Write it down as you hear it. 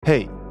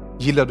Hej!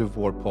 Gillar du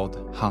vår podd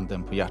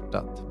Handen på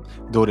hjärtat?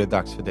 Då är det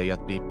dags för dig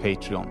att bli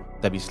Patreon,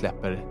 där vi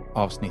släpper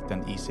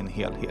avsnitten i sin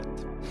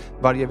helhet.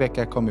 Varje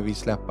vecka kommer vi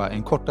släppa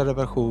en kortare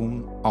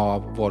version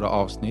av våra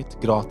avsnitt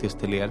gratis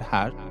till er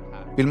här.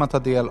 Vill man ta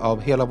del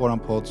av hela våran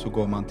podd så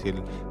går man till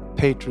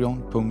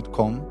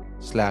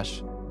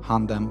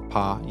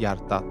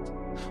patreon.com/handenpahjärtat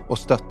och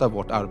stöttar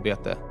vårt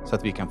arbete så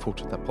att vi kan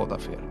fortsätta podda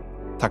för er.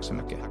 Tack så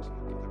mycket!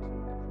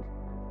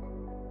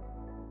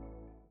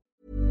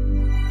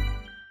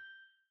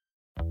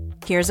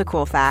 Here's a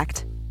cool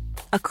fact.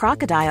 A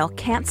crocodile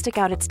can't stick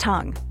out its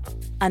tongue.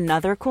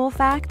 Another cool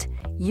fact,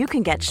 you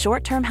can get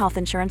short-term health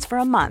insurance for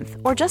a month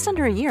or just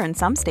under a year in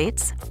some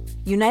states.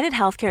 United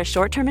Healthcare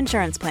short-term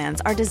insurance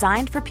plans are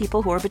designed for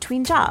people who are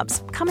between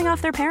jobs, coming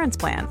off their parents'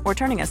 plan, or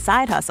turning a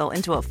side hustle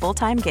into a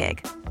full-time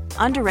gig.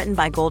 Underwritten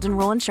by Golden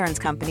Rule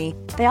Insurance Company,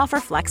 they offer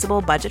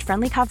flexible,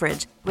 budget-friendly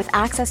coverage with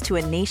access to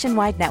a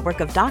nationwide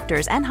network of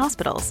doctors and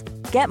hospitals.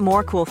 Get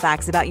more cool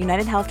facts about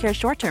United Healthcare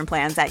short-term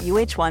plans at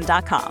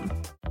uh1.com.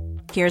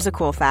 Here's a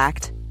cool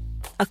fact.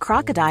 A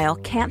crocodile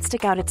can't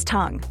stick out its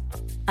tongue.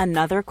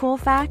 Another cool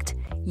fact,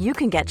 you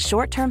can get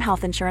short-term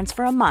health insurance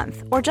for a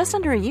month or just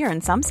under a year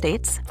in some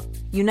states.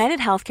 United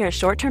Healthcare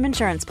short-term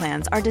insurance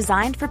plans are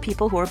designed for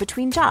people who are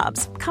between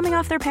jobs, coming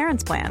off their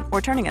parents' plan,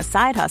 or turning a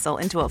side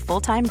hustle into a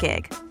full-time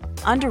gig.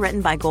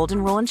 Underwritten by Golden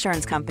Rule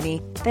Insurance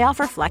Company, they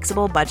offer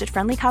flexible,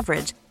 budget-friendly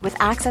coverage with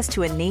access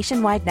to a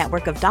nationwide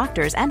network of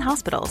doctors and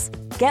hospitals.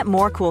 Get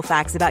more cool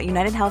facts about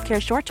United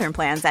Healthcare short-term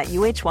plans at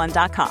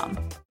uh1.com.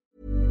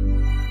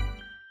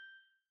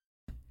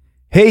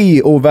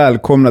 Hej och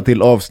välkomna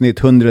till avsnitt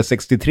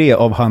 163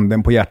 av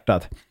Handen på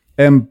hjärtat.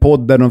 En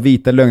podd där de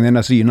vita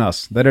lögnerna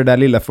synas. Där det där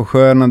lilla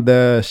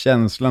förskönande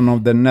känslan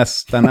av den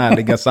nästan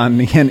ärliga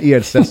sanningen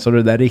ersätts av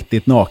det där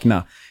riktigt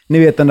nakna. Ni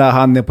vet den där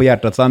Handen på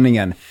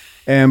hjärtat-sanningen.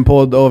 En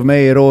podd av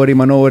mig, Rory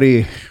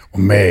Manori. Och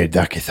mig,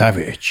 Daki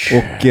Savage.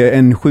 Och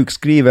en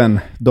sjukskriven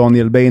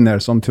Daniel Beiner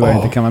som tyvärr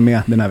inte kan vara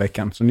med den här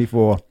veckan. Så ni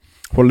får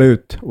hålla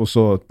ut och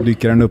så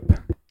dyker den upp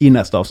i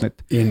nästa avsnitt.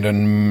 In the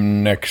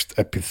next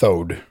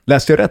episode.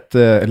 Läste jag rätt?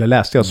 Eller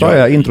läste jag? Sa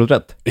jag introt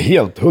rätt?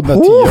 Helt,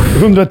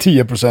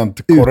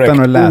 110% korrekt. Utan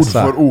att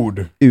läsa. Ord för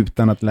ord.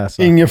 Utan att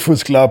läsa. Ingen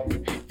fusklapp,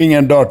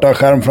 ingen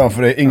dataskärm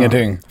framför dig,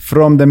 ingenting.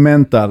 From the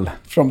mental.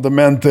 From the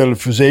mental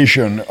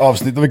fusation.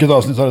 Avsnitt, vilket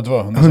avsnitt sa det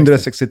var?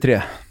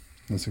 163.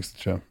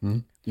 163.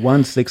 Mm.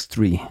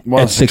 163.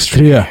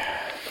 163.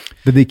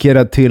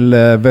 Dedikerad till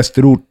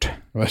Västerort.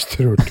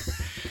 Västerort.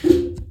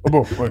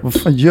 Vad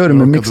fan gör du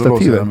med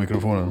mixtativet?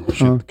 Mikrofonen.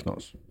 Shit,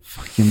 knas.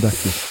 Fucking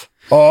ducky.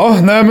 Ja,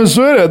 nej men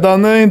så är det.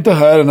 Dan är inte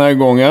här den här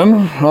gången.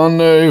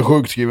 Han är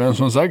sjukskriven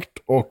som sagt.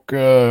 Och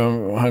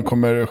han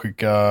kommer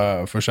skicka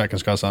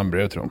Försäkringskassan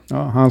brev till dem.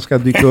 Ja, han ska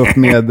dyka upp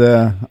med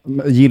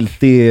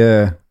giltig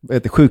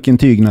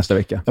sjukintyg nästa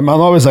vecka. Men han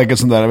har väl säkert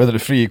sån där,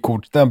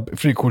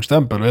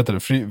 frikortstämpel, vad heter det?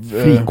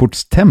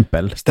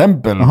 Frikortstämpel?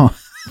 Stämpel. Aha.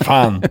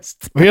 Fan.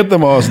 Vad heter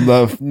man sån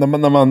där,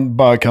 när man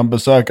bara kan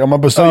besöka,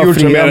 man besöker gjort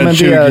sig mer än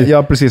 20.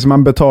 Ja, precis.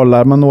 Man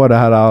betalar, man når det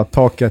här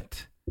taket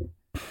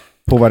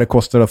på vad det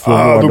kostar att få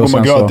vård. Då går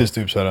man gratis så,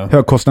 typ så här.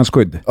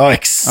 Högkostnadsskydd. Ja,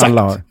 exakt.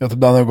 Alla har. Jag tror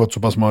att han har gått så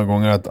pass många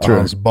gånger att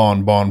hans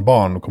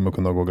barn kommer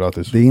kunna gå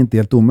gratis. Det är inte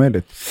helt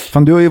omöjligt.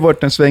 Fan, du har ju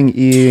varit en sväng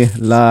i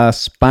La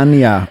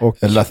España och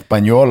La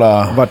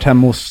Española. Varit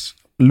hemma hos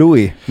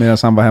Louis medan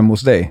han var hemma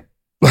hos dig.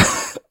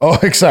 Ja,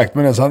 exakt.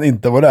 Medan han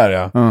inte var där,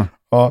 ja.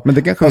 Ja. Men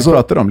det kanske vi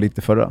pratade om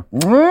lite förra.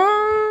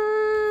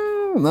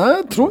 Nej,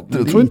 jag tror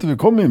inte vi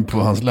kom in på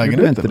hans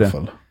lägenhet i alla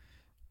fall.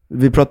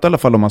 Vi pratade i alla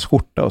fall om hans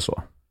skjorta och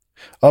så.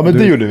 Ja, men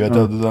det gjorde vi,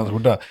 hans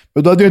skjorta.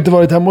 Men då hade jag inte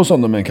varit hemma hos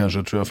honom än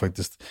kanske, tror jag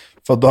faktiskt.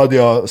 För då hade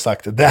jag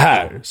sagt det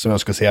här som jag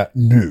ska säga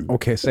nu.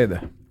 Okej, säg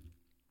det.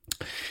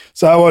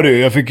 Så här var det.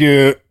 Jag fick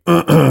ju...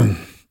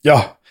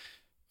 ja,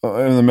 jag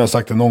vet inte om jag har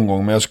sagt det någon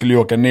gång, men jag skulle ju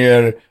åka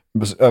ner,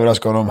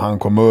 överraska honom, han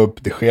kom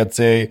upp, det sket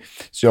sig.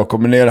 Så jag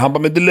kommer ner, han bara,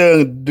 men det är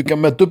lugnt, du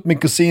kan möta upp min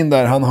kusin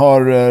där, han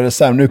har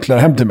reservnycklar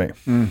hem till mig.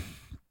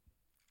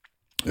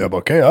 Jag bara,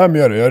 okej, jag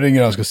gör det. Jag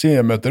ringer hans kusin,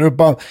 jag möter upp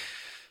han.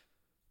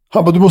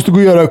 Han bara, du måste gå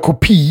och göra en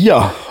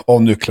kopia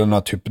av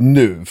nycklarna typ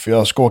nu. För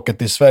jag ska åka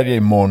till Sverige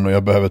imorgon och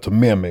jag behöver ta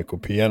med mig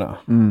kopiorna.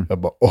 Jag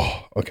bara,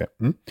 okej.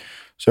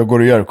 Så jag går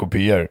och gör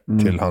kopior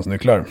till hans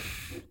nycklar.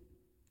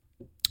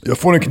 Jag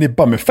får en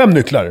knippa med 5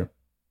 nycklar.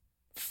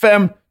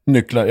 5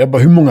 nycklar. Jag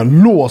bara, hur många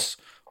lås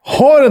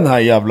har den här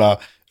jävla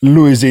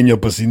Luisinho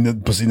på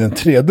sin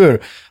entrédörr?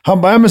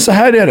 Han bara, ja men så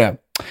här är det.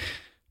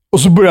 Och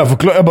så börjar jag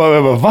förklara. Jag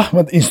bara va?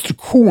 Med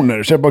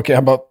instruktioner. Så jag bara, okej.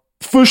 Han bara,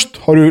 först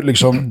har du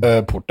liksom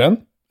porten.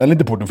 Eller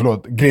inte porten,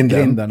 förlåt.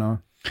 Grinden. Ja.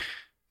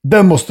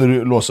 Den måste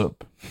du låsa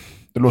upp.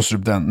 Du låser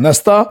upp den.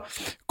 Nästa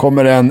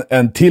kommer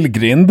en till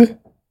grind.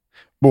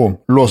 Boom,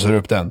 låser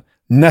upp den.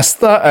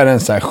 Nästa är en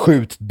så här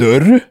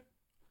skjutdörr.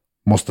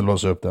 Måste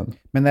låsa upp den.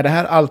 Men är det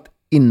här allt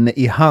inne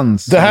i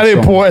hans... Det här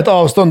är på ett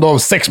avstånd av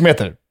 6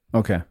 meter.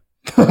 Okej.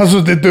 Alltså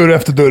det är dörr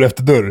efter dörr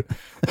efter dörr.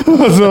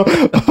 Alltså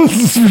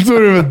förstår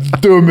du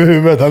hur dum i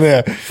huvudet han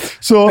är.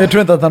 Så, jag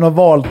tror inte att han har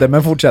valt det,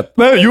 men fortsätt.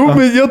 Nej,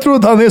 men jag tror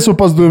att han är så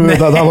pass dum i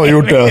huvudet att han har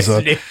gjort det.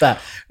 Alltså.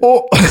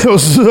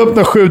 Och så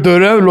öppnar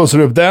skjutdörren, låser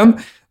upp den.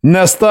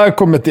 Nästa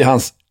kommer till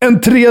hans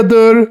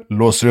entrédörr,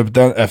 låser upp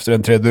den, efter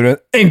entrédörren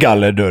en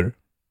gallerdörr.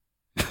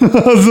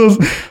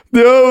 Alltså,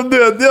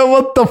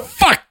 what the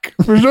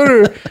fuck? Förstår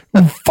du?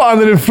 Vad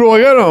fan är det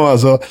frågan om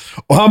alltså?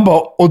 Och han bara,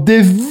 och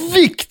det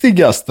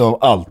viktigaste av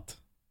allt,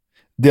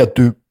 det är att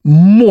du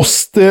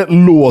måste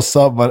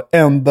låsa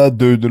varenda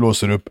dörr du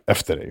låser upp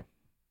efter dig.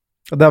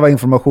 Och där var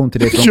information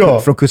till dig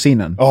från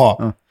kusinen.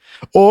 Ja.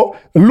 Och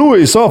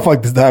Louis sa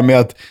faktiskt det här med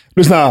att,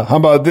 lyssna,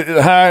 han bara,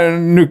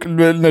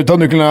 när du tar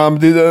nycklarna,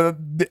 det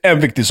är en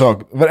viktig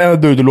sak. Varenda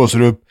dörr du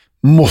låser upp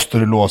måste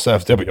du låsa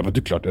efter. Jag bara, det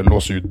är klart, jag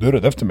låser ju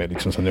dörren efter mig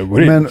liksom, sen jag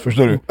går in. Men,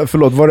 förstår du?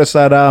 Förlåt, var det så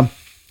här,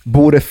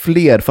 bor det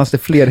fler? Fanns det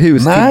fler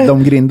hus till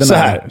de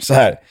grindarna? Så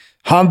här.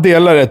 Han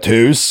delar ett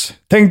hus.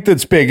 Tänk dig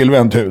ett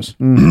spegelvänt hus.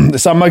 Det är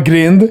samma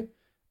grind.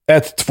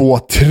 1, 2,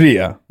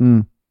 3.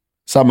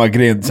 Samma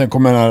grind. Sen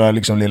kommer den här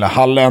liksom lilla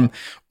hallen.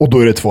 Och då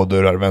är det 2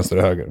 dörrar, vänster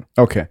och höger.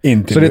 Okej.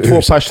 Så det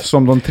är 2 pers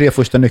som de 3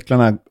 första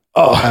nycklarna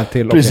är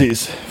till.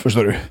 Precis,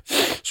 förstår du.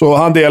 Så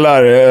han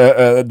delar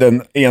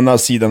den ena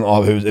sidan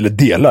av huset. Eller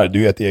delar, det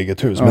är ju ett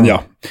eget hus. Men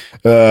ja.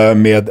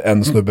 Med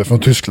en snubbe från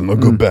Tyskland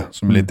och gubbe.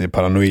 Som är lite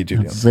paranoid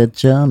tydligen.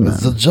 The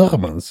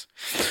Germans.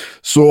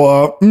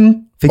 Så...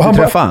 Fick du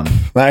träffa han?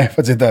 Nej,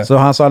 faktiskt inte. Så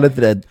han sa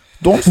lite rädd.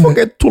 Don't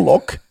forget to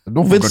lock.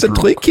 With the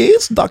 3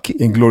 keys, ducky.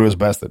 Inglourious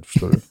bastard,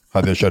 förstår du.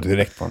 Hade jag kört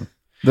direkt på honom.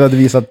 Du hade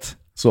visat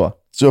så.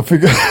 Så jag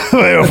fick...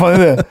 Vad fan är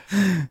det?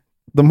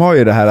 De har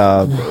ju det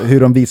här,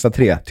 hur de visar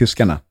 3,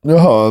 tyskarna.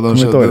 Jaha, de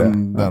kör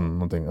den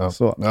någonting. Ja.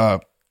 Så. Ja,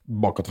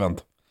 bakåtvänt.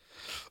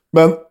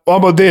 Men och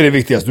han bara, det är det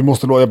viktigaste. Du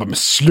måste låsa. Jag bara, men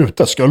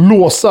sluta. Ska jag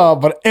låsa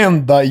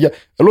varenda... Jag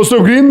låser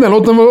upp grinden.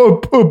 Låt den vara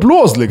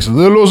upplåst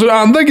liksom. Jag låser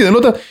andra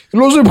grinden. Jag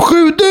låser upp 7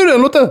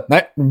 dörren. Låt den...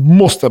 Nej,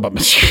 måste jag bara...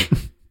 Men...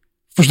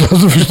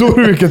 Förstår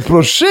du vilket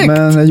projekt?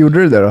 Men gjorde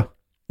du det då?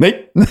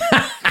 Nej,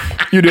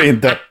 gjorde jag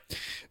inte.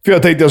 För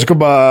jag tänkte jag ska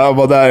bara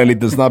vara där en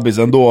liten snabbis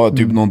ändå,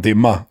 typ någon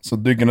timma. Så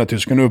dyker den här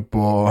tysken upp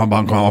och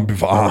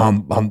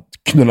han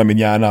knullar min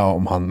hjärna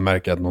om han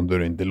märker att någon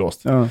dörr inte är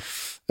låst. Ja.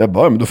 Jag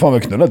bara, men då får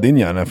han knulla din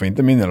hjärna, för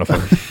inte min i alla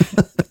fall.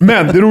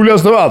 Men det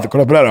roligaste av allt,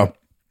 kolla på det här då.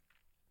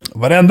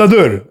 Varenda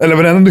dörr, eller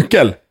varenda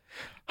nyckel,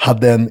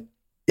 hade en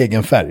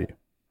egen färg.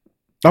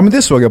 Ja, men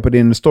det såg jag på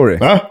din story.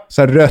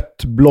 Så här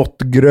rött,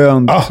 blått,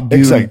 grönt, gult.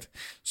 Exakt.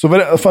 Så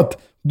för att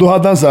då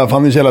hade han så här,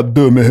 fan är så jävla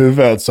dum i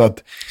huvudet så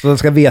han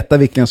ska veta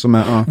vilken som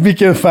är...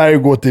 Vilken färg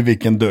går till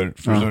vilken dörr,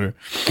 förstår du?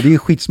 Det är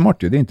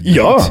skitsmart ju, det är inte dumt.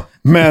 Ja,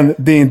 men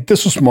det är inte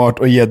så smart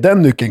att ge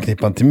den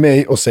nyckelknippan till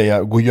mig och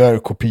säga, gå och gör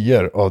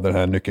kopior av den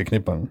här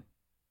nyckelknippan.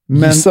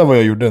 Gissa vad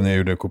jag gjorde när jag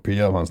gjorde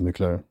kopior av hans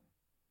nycklar.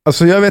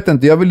 Alltså jag vet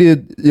inte, jag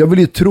vill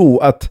ju tro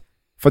att,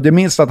 för att jag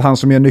minns att han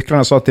som gör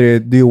nycklarna sa till dig,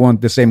 do you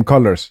want the same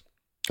colors?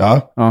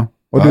 Ja.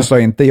 Och du sa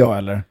inte ja,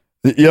 eller?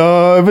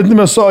 Jag vet inte om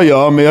jag sa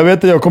ja, men jag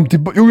vet att jag kom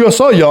tillbaka. Jo, jag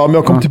sa ja, men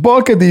jag kom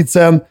tillbaka dit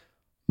sen.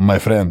 My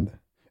friend.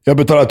 Jag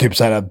betalade typ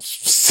så här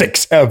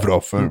 6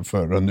 euro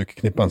för en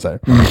nyckelknippan så här.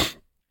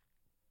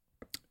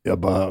 Jag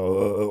bara,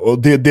 och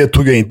det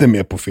tog jag inte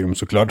med på film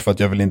såklart, för att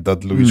jag vill inte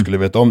att Louis skulle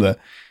veta om det.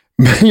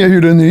 Men jag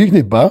gjorde en ny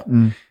knippa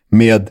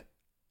med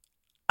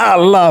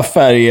alla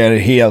färger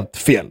helt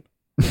fel.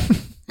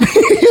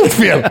 Helt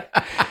fel.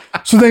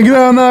 Så den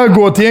gröna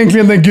går till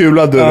egentligen den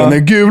gula dörren.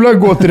 Den gula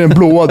går till den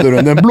blåa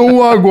dörren. Den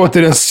blåa går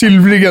till den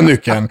silvriga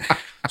nyckeln.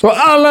 Så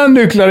alla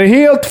nycklar är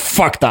helt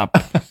fucked up.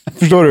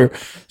 Förstår du?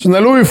 Så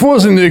när Louis får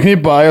sin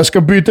nyknippa, jag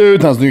ska byta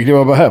ut hans nyknippa.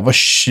 Jag bara, här,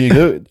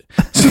 varsågod.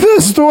 Så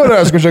den står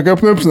där och ska försöka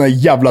öppna upp såna här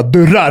jävla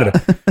dörrar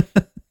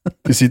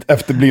till sitt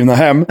efterblivna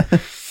hem.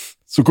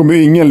 Så kommer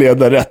ju ingen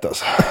leda rätt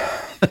alltså.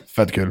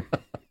 Fett kul.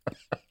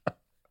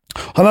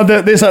 Han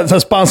hade, det är så här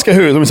spanska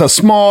hus. De är så här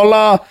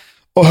smala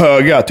och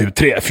höga, typ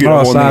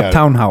 3-4 våningar.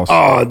 Townhouse.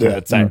 Ja, du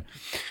vet. Så här.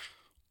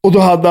 Och då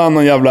hade han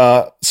en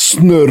jävla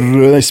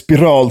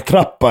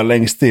spiraltrappa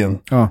längst in.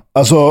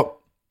 Alltså,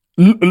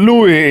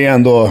 Louis är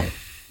ändå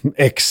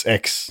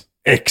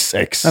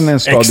XX. Han är en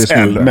stadig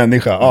snubbe.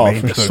 Människa. Ja,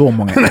 inte så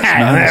många.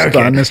 Han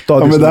är en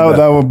stadig snubbe.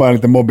 Det här var bara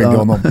lite mobbing till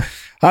honom.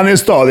 Han är en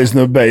stadig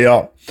snubbe,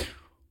 ja.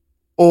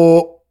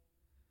 Och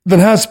den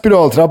här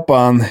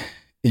spiraltrappan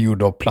är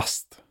gjord av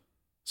plast.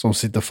 Som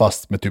sitter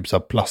fast med typ så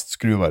här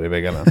plastskruvar i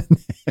väggarna.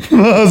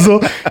 Alltså,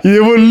 det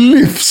var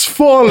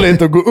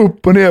livsfarligt att gå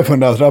upp och ner för den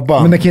där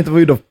trappan. Men det kan inte vara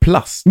gjord av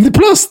plast. Det är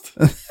plast.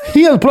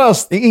 Helt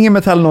plast. Ingen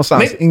metall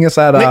någonstans. Nej. Ingen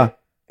så här...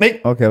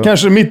 Nej. Okay,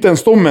 kanske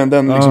mittenståmmen,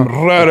 den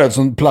liksom röret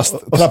som plast.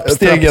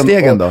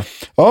 Trappstegen då?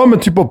 Ja, men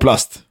typ av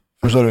plast.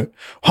 Förstår du?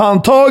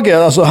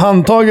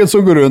 Handtaget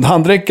som går runt,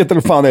 handräcket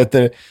eller fan det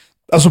heter.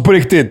 Alltså på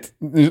riktigt.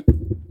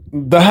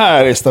 Det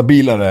här är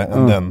stabilare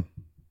än den.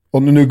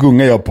 Och nu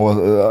gungar jag på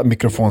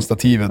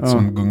mikrofonstativet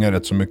som gungar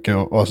rätt så mycket.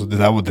 Och alltså,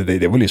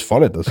 det var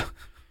livsfarligt. Alltså.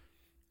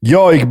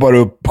 Jag gick bara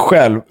upp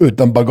själv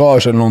utan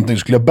bagage eller någonting.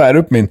 Skulle jag bära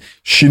upp min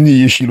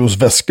 29 kilos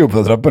väska upp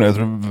på trappan. Jag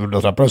tror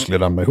att trappan skulle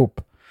ramla ihop.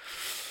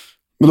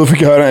 Men då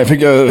fick jag höra...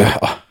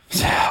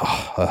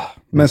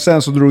 Men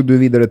sen så drog du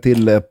vidare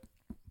till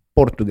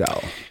Portugal.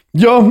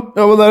 Ja,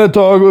 jag var där ett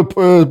tag upp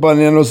i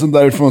Spanien och sen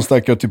därifrån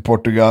stack jag till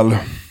Portugal.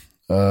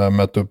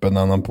 Mötte upp en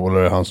annan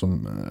polare, han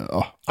som...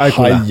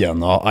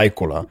 Hajen,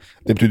 Aikola.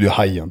 Det betyder ju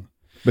hajen.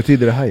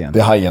 Betyder det hajen? Det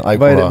är hajen.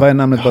 Vad är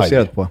namnet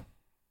baserat på?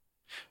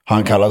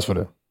 Han kallas för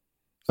det.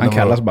 Han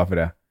kallas bara för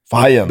det. För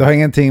hajen. Det har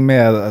ingenting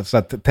med så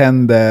att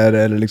tänder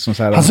eller liksom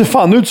så här. Han ser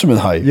fan ut som en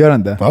haj. Gör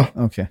han det? Ja.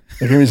 Okej.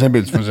 Jag kan visa en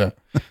bild för att se.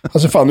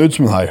 Han ser fan ut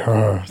som en haj.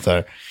 Så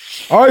här.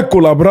 Aj,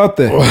 kolla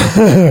brate!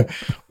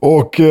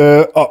 Och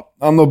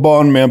han har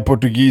barn med en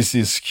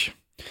portugisisk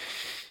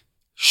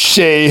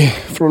tjej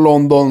från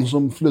London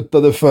som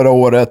flyttade förra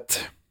året.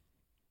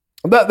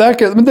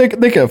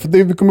 Det kan, för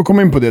vi kommer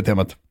komma in på det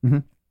temat.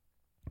 Mm-hmm.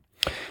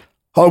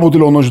 Han har bott i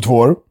London 22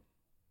 år.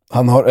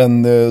 Han har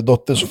en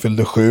dotter som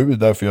fyllde 7.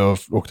 Därför jag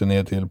åkte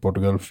ner till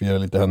Portugal och firade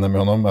lite henne med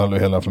honom.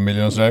 Med hela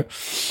familjen och sådär.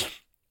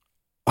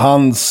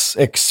 Hans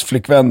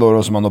ex-flickvän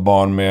då, som han har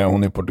barn med,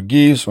 hon är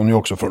portugis. Hon är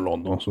också från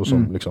London. Så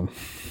som, liksom.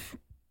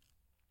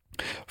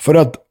 För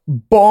att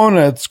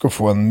barnet ska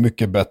få en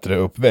mycket bättre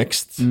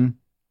uppväxt.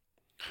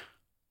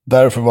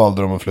 Därför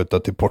valde de att flytta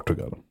till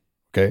Portugal.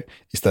 Okay?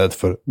 Istället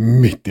för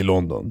mitt i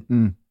London.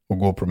 Och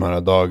gå på de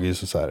här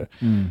dagis och så här.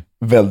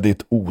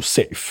 Väldigt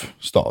osafe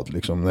stad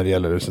liksom, när det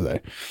gäller det sådär.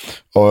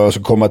 Och jag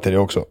ska komma till det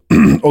också.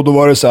 Och då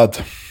var det så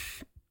att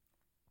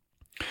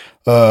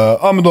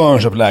men då har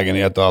han köpt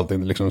lägenhet och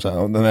allting liksom, så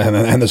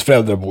här. Hennes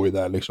föräldrar bor ju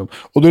där liksom.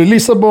 Och då är det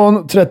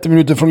Lissabon, 30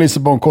 minuter från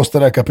Lissabon, Costa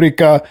da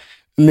Caparica,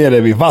 nere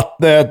vid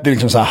vattnet. Det är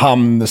liksom så här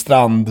hamn,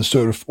 strand,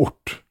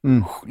 surfort.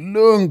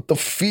 Lugnt och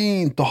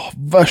fint och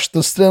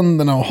värsta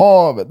stränderna och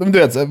havet. Men du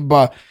vet, så här,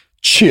 bara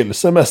chill,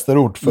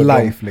 semesterort för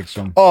life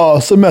liksom.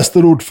 Ja,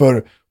 semesterort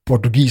för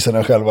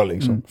portugiserna själva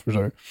liksom.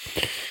 Förstår du?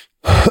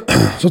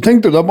 Så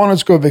tänkte du, att barnet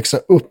ska växa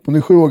upp, hon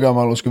är 7 år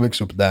gammal och ska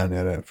växa upp där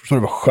nere. Förstår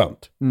du vad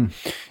skönt?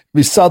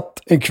 Vi satt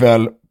en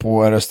kväll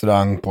på en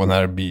restaurang på den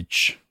här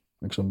beach,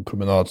 liksom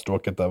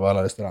promenadstråket där var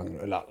alla restauranger,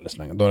 eller alla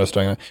restauranger, de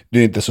restaurangerna, det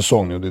är inte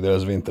säsong nu, det är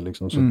deras vinter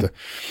liksom, så inte,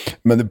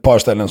 men det är ett par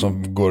ställen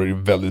som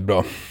går väldigt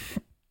bra.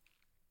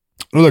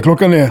 Och då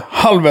klockan är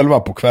 10:30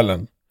 på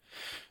kvällen.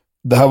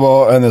 Det här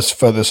var hennes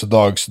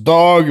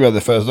födelsedagsdag, vi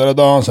hade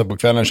födelsedagsdagen, sen på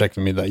kvällen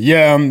käkade vi middag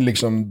igen,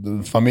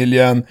 liksom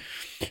familjen.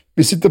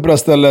 Vi sitter på det här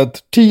stället,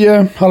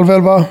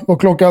 10:30 var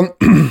klockan.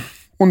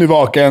 Hon är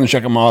vaken,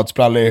 käkar mat,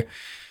 sprallig.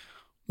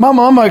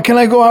 Mamma, can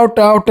I go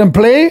out and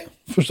play?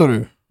 Förstår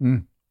du?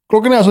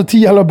 Klockan är alltså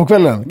 10:30 på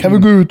kvällen. Kan vi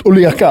gå ut och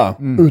leka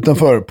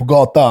utanför, på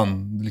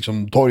gatan,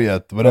 liksom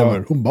torget,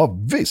 whatever. Hon bara,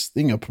 visst,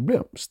 inga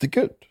problem. Stick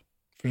ut.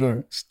 Förstår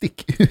du?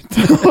 Stick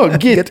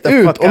ut. Get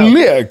ut och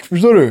lek,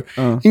 förstår du?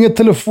 Inga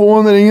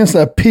telefoner, ingen sån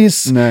här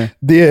piss. Nej.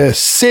 Det är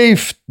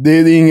safe, det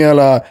är inga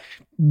alla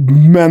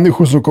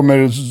människor som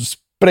kommer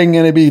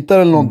spränga i bitar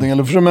eller någonting.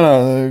 Eller förstår du,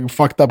 menar,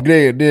 fucked up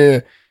grejer. Det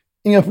är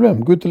inga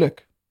problem, gå ut och lek.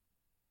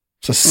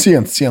 Så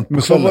sent på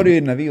men så var det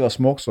ju när vi var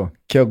små också.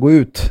 Kan jag gå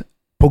ut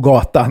på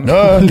gatan?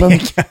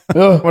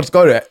 Ja. Vart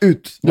ska du?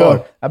 Ut.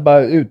 Ja. Jag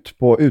bara ut.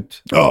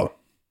 Ja.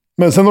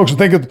 Men sen också,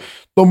 tänk att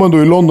de var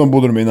då i London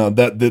bodde de innan.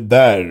 Det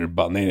där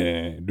bara,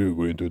 nej, du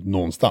går ju inte ut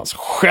någonstans.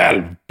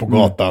 Själv på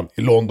gatan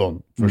i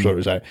London. Förstår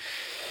du? Så här.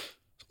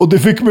 Och det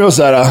fick mig att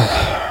så här,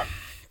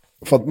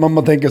 för att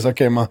man tänker så här,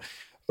 okej,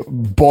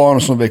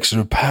 barn som växer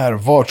upp här,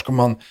 vart ska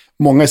man,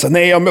 många säger,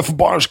 nej, om jag får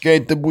barn ska jag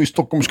inte bo i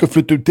Stockholm, ska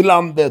flytta ut till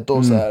landet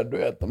och så här, du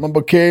vet. Man bara,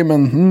 okej,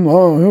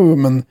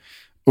 men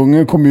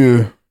ungen kommer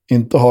ju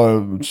inte ha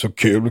så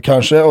kul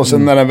kanske, och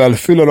sen när den väl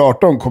fyller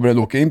 18 kommer den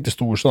åka in till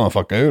storstan och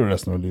fucka ur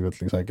resten av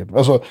livet liksom, säkert.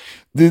 Alltså,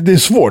 det är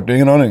svårt, det är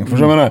ingen aning,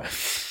 förstår jag menar.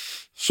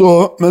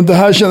 Så, men det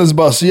här kändes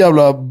bara så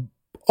jävla,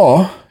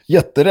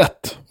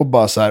 jätterätt och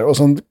bara så här, och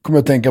sen kommer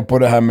jag tänka på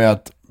det här med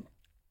att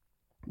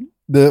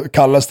det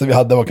kallaste vi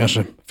hade var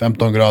kanske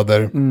 15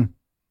 grader.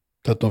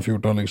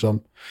 13-14 liksom.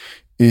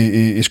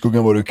 I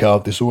skuggan var det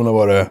kallt. I solen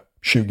var det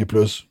 20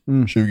 plus.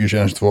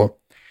 20-22. Och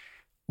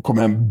kom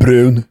hem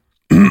brun.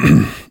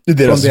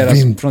 Det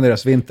är från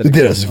deras vinter. Det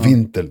är deras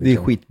vinter. Liksom. Det är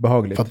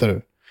skitbehagligt. Fattar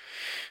du?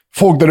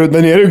 Folk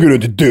där nere går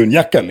runt i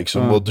dunjacka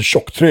liksom. Och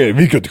tjocktröjor.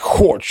 Vi gick runt i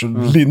shorts och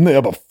linne.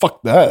 Jag bara, fuck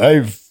det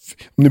här.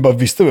 Om ni bara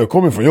visste var jag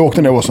kom ifrån. Jag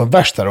åkte när jag var som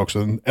värst här också.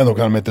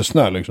 1,5 meter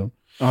snö liksom.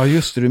 Ja,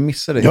 just det, du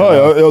missade det.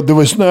 Ja, det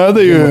var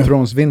snöade ju. Game of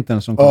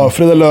Thrones-vintern som kom. Ja,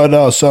 fredag,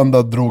 lördag,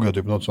 söndag drog jag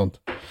typ något sånt.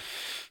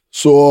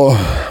 Så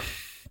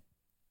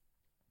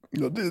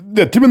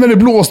det till och med när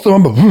det blåste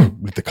man bara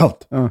lite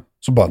kallt.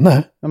 Så bara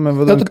nej. Ja, men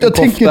vadå, jag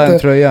tänker inte en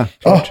tröja.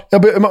 Ja,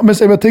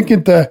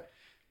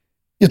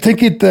 jag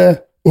tänker inte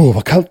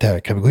vad kallt det här,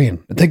 kan vi gå in?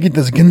 Jag tänker inte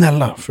ens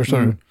gnälla, förstår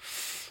du?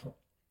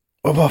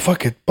 Och bara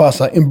fuck it, bara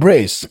så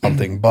embrace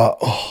allting, bara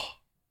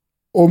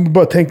och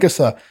bara tänka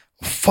så här,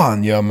 vad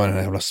fan gör man i den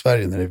här jävla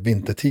Sverige när det är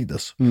vintertid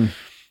alltså?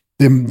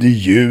 Det är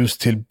ljus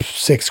till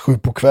 6-7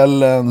 på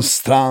kvällen,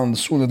 strand,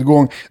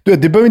 solnedgång. Du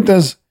vet, det behöver inte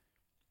ens,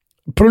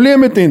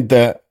 problemet är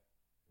inte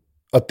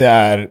att det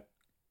är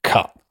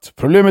kallt.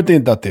 Problemet är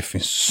inte att det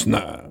finns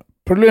snö.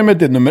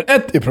 Problemet är, nummer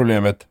 1 är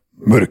problemet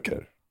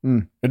mörker.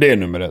 Det är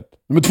nummer 1.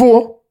 Nummer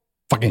 2,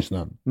 fucking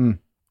snö.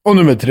 Och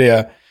nummer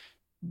 3,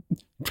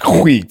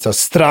 skit,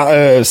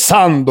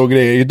 sand och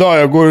grejer. Idag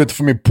jag går ut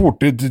från min port,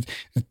 det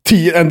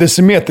är 1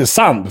 decimeter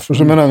sand. För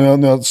som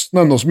när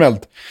snön har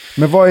smält.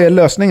 Men vad är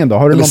lösningen då?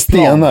 Har du någon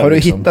plan? Har du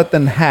liksom hittat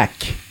en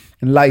hack?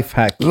 En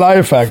lifehack?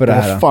 Lifehack, för det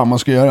här? Vad fan man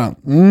ska göra.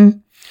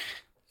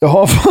 Jag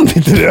har fan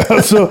inte det.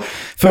 Alltså,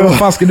 För vad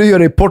fan ska du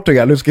göra i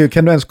Portugal?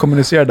 Kan du ens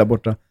kommunicera där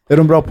borta? Är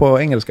de bra på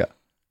engelska?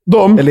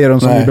 de? Eller är de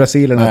som Nej. i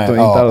Brasilien? Nej, Att de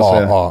inte alls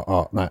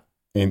är... nej.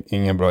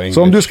 Ingen bra engelska.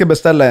 Så om du ska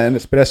beställa en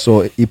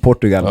espresso i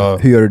Portugal,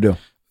 hur gör du?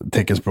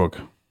 Teckenspråk.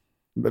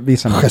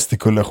 Visa mig.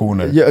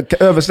 Gestikulationer.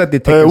 Översätt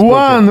ditt teckenspråk.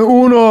 One,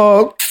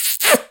 uno,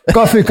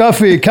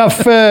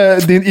 kaffe,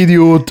 din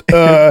idiot.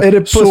 Är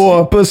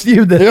det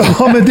pussljudet?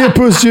 Ja, men det är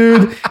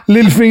pussljud.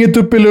 Lillfingret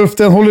upp i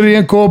luften, håller i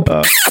en kopp.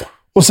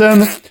 Och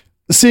sen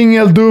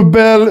singel,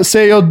 dubbel.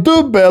 Säger jag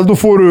dubbel, då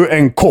får du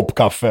en kopp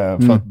kaffe.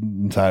 För att,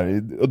 så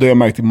här, och det har jag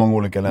märkt i många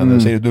olika länder.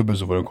 Säger du dubbel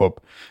så får du en kopp.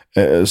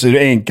 Så är det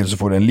enkelt så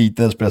får du en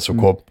liten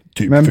espressokopp.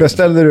 Typ. Men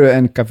beställde du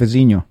en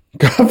cafezinho?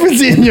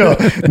 Cafezinho?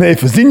 Nej,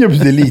 cafezinho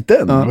betyder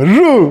liten.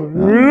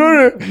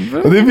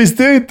 Och det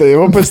visste jag inte. Jag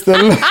var på ett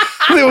ställe.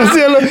 Det var så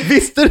jävla...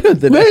 Visste du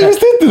inte det? Nej, jag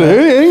visste inte det.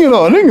 Jag har ingen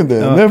aning om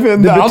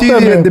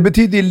det. Det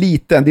betyder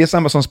liten. Det är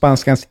samma som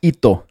spanskans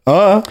ito.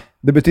 Ja.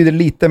 Det betyder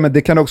liten, men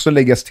det kan också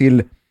läggas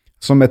till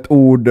som ett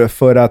ord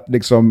för att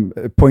liksom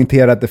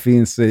poängtera att det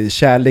finns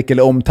kärlek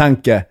eller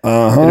omtanke.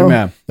 Är du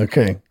med?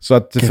 Okej. Så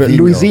att för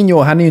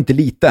Luisinho, han är ju inte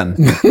liten.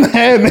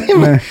 Nej.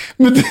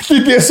 Men det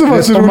är det som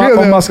var så roligt.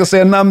 Om man ska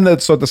säga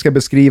namnet så att det ska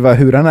beskriva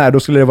hur han är, då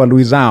skulle det vara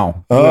Luisão.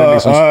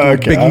 Liksom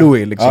Big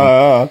Louis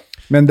liksom.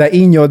 Men där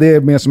Inho, det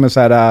är mer som en så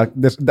här,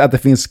 att det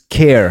finns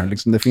care.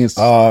 Liksom. Det finns,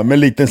 men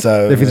lite så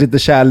här, det finns lite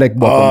kärlek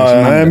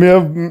bakom. Nej,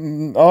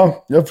 men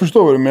jag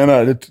förstår vad du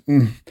menar.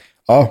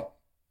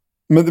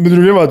 Men det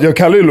roliga var att jag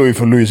kallar ju Louis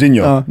för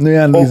Luisinho. Ja, nu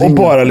är han Luisinho. Och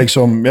bara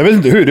liksom, jag vet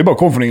inte hur, det bara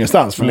kom från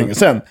ingenstans för länge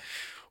sedan.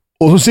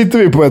 Och så sitter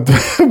vi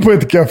på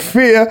ett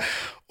café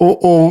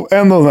och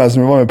en av de här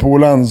som var med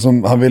polaren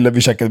som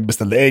vi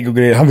beställde ägg och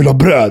grejer. Han ville ha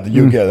bröd.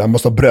 Han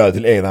måste ha bröd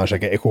till ägg när han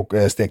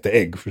käkade stekta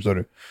ägg, förstår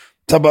du?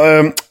 Så jag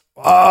bara,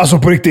 alltså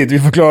på riktigt, vi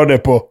förklarade det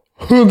på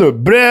 100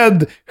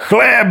 bröd,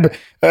 chleeb,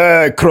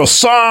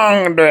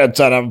 croissant, du vet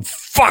såhär,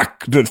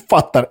 fuck, du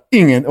fattar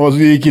ingen. Och så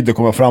gick inte att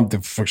komma fram till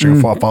för att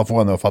försöka få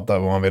henne att fatta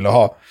vad man ville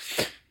ha.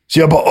 Så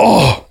jag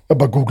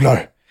bara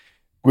googlar.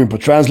 Gå in på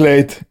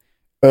translate,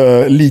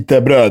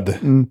 lite bröd.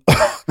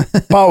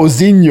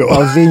 Pausinho.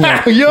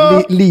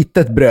 Ja.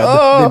 Litet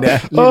bröd.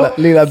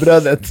 Lilla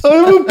brödet.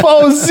 Jag bara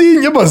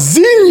pausinho. Jag bara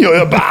Zinho.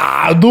 Jag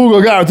bara dog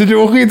och garv. Tyckte det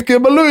var skitkul.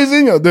 Jag bara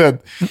Luisinho. Du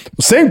vet.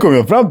 Och sen kom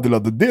jag fram till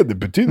att det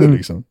betyder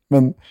liksom.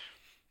 Men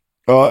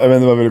jag vet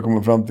inte vad jag ville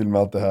komma fram till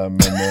med allt det här. Men,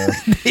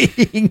 det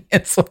är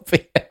ingen som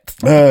vet.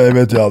 Nej, jag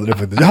vet ju aldrig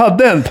faktiskt. Jag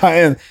hade en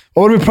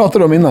vad var det vi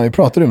pratade om innan? Vi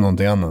pratade om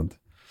någonting annat.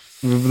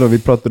 Vi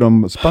pratade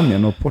om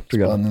Spanien och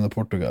Portugal. Spanien och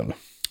Portugal.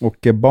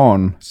 Och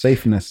barn,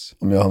 safeness.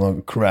 Om jag har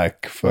någon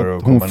crack för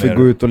att hon komma får ner.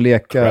 Gå ut och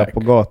leka crack. På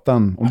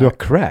gatan. Om du har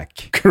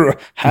crack.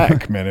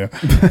 Hack menar jag.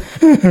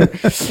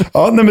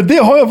 Ja, nej men det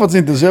har jag faktiskt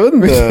inte. Så jag vet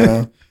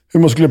inte hur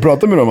man skulle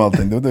prata med dem om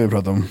allting. Det var det vi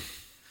pratade om.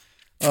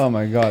 Oh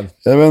my god.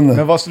 Jag vet inte.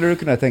 Men vad skulle du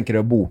kunna tänka dig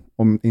att bo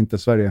om inte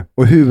Sverige?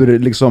 Och hur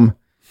liksom...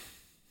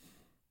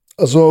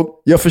 Alltså...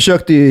 Jag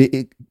försökte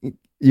ju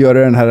göra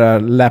den här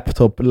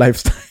laptop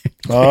lifestyle.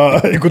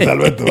 Ja, gick åt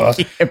helvete va?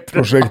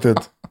 Projektet.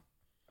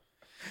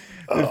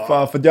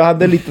 Fan, för jag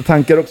hade lite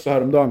tankar också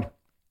häromdagen.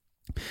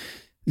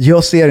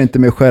 Jag ser inte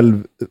mig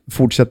själv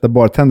fortsätta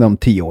bartenda om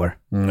 10 år.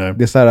 Nej.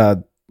 Det är så här,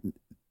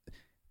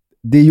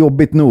 det är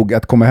jobbigt nog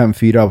att komma hem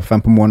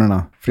 4-5 på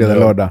morgnarna, fredag,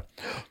 lördag.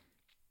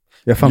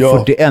 Jag är fan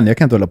 41, jag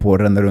kan inte hålla på och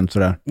ränna runt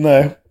sådär.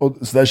 Nej, och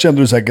så där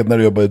kände du säkert när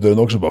du jobbade i dörren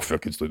också. Bara,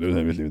 fuck it, stå i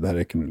dörren, det här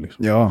räcker nu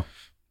liksom. Ja.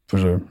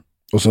 Förstår.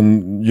 Och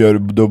sen gör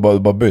du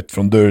bara bytt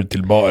från dörr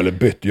till bar, eller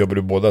bytt, jobbar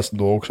du båda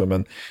då också.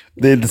 Men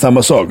det är inte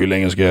samma sak hur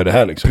länge ska jag göra det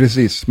här liksom.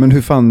 Precis,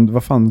 men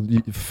vad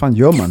fan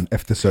gör man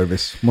efter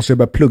service? Måste jag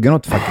börja plugga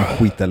något fucking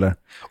skit eller?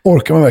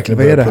 Orkar man verkligen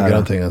börja plugga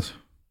någonting alltså?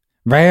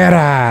 Vad är det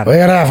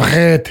här för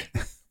skit?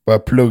 Börja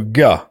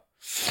plugga.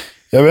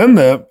 Jag vet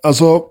inte,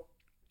 alltså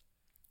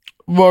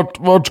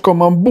vart ska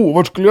man bo?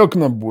 Vart skulle jag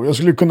kunna bo? Jag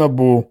skulle kunna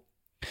bo...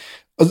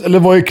 Alltså, eller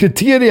vad är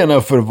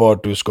kriterierna för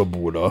vart du ska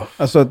bo då?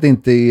 Alltså att det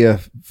inte är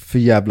för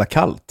jävla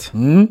kallt.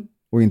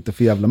 Och inte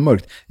för jävla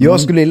mörkt.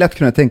 Jag skulle lätt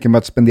kunna tänka mig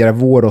att spendera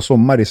vår och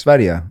sommar i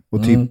Sverige.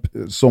 Och typ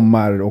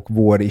sommar och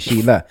vår i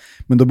Chile.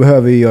 Men då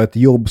behöver jag ett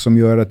jobb som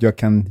gör att jag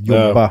kan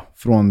jobba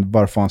från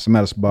var fan som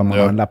helst. Bara man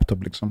har en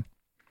laptop liksom.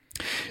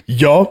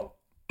 Ja,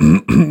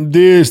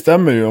 det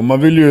stämmer ju.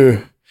 Man vill ju...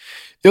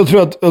 Jag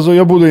tror att, alltså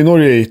jag bodde i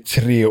Norge i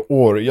 3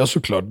 år. Ja,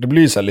 såklart. Det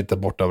blir så här lite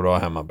borta bra,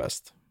 hemma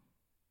bäst.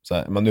 Så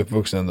här, man är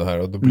uppvuxen ändå här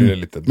och då blir det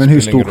lite... Men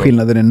hur stor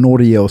skillnad är det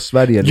Norge och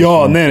Sverige? Liksom?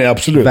 Ja, nej,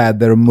 absolut.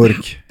 Väder och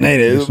mörk.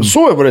 Nej, liksom,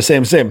 så var det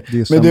same.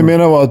 Men det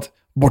menar var att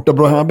borta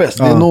bra, hemma bäst.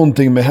 Det är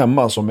någonting med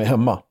hemma som är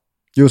hemma.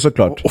 Jo,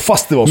 såklart. Och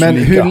fast det var så men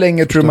lika. Hur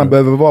länge tror man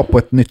behöver vara på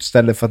ett nytt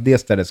ställe för att det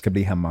stället ska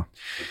bli hemma?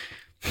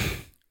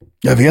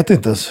 Jag vet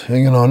inte ens. Jag har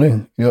ingen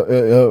aning.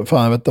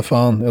 Jag vet inte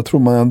fan. Jag tror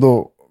man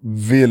ändå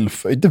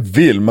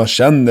man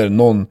känner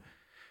någon.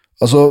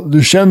 Alltså,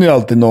 du känner ju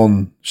alltid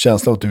någon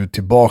känsla att du är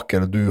tillbaka.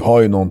 Eller du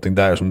har ju någonting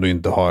där som du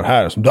inte har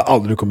här. Som du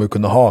aldrig kommer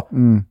kunna ha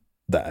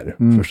där.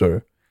 Förstår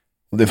du?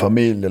 Om det är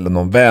familj eller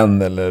någon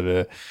vän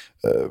eller...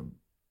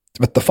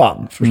 vet inte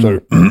fan. Förstår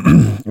du?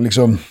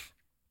 Liksom...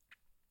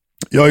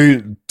 Jag har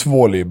ju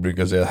 2 liv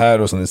brukar jag säga.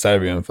 Här och sen i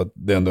Serbien. För att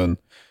det är ändå en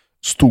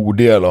stor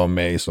del av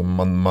mig som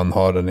man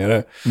har där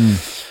nere.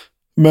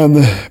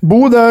 Men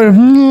bo där,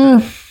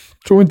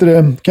 tror inte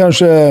det.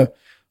 Kanske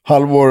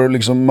halvår,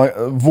 liksom,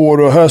 vår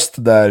och höst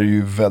där är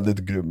ju väldigt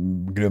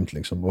grymt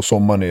liksom. Och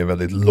sommaren är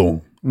väldigt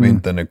lång.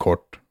 Vintern är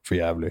kort, för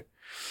jävlig.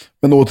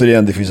 Men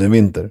återigen, det finns en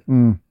vinter.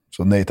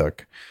 Så nej tack.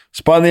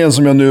 Spanien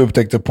som jag nu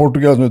upptäckte,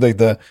 Portugal som jag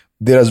upptäckte,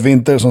 deras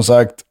vinter som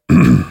sagt,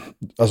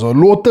 alltså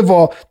låt det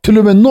vara till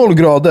och med 0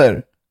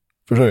 grader.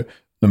 Förstår du?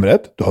 Nummer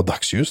 1, du har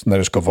dagsljus när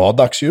det ska vara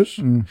dagsljus.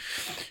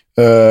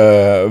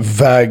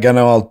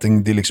 Vägarna och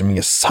allting, det är liksom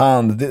ingen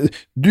sand.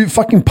 Du är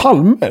fucking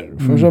palmer.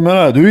 Förstår jag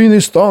menar? Du är inne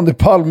i stan, det är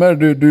palmer.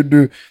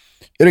 Du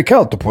är det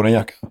kallt att på en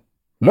jacka?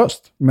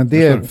 Löst. Men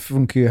det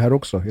funkar ju här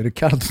också. Är det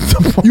kallt?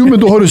 Jo, men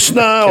då har du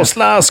snö och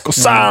slask och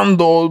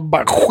sand och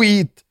bara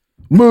skit.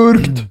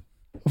 Mörkt.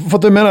 För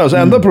att jag menar, så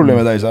enda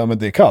problemet är så här, men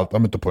det är kallt. Ja,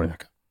 men ta på en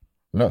jacka.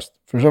 Löst.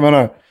 Förstår jag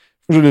menar?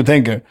 Förstår du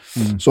tänker?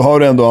 Så har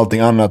du ändå allting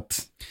annat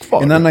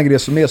kvar. En annan grej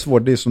som är svår,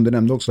 det är som du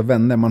nämnde också,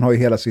 vänner. Man har ju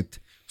hela sitt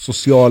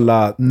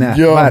sociala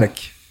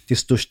nätverk till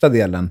största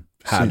delen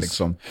här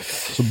liksom.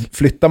 Så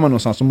flyttar man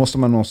någonstans så måste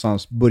man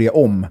någonstans börja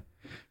om.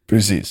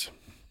 Precis.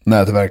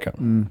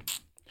 Nätverkan.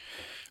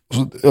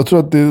 Så jag tror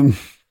att det är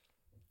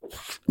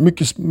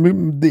mycket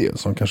det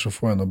som kanske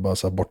får en att bara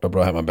så här borta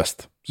bra hemma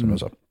bäst, som jag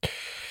sa.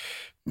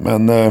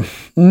 Men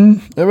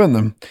jag vet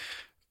inte.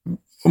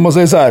 Om man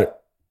säger så här,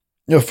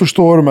 jag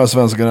förstår de här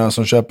svenskarna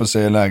som köper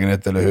sig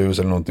lägenhet eller hus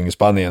eller någonting i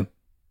Spanien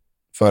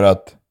för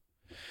att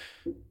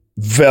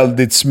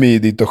väldigt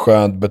smidigt och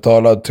skönt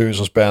betala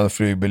 1000 spänn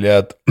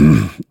flygbiljett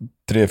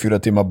 3-4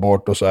 timmar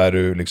bort och så är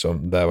du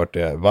liksom där vart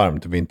det är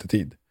varmt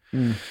vintertid.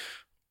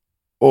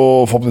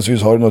 Och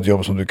förhoppningsvis har du något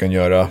jobb som du kan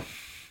göra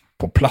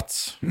på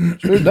plats.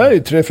 Så det där är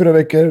 3-4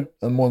 veckor,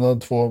 en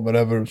månad, 2,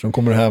 whatever, som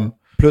kommer hem.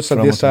 Plus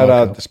att det är så här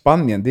att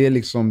Spanien, det är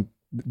liksom,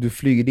 du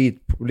flyger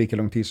dit på lika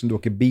lång tid som du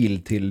åker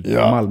bil till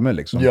Malmö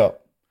liksom. Ja.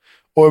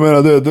 Och jag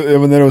menar, jag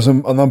var nere hos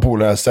en annan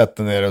polare, jag har sett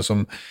den nere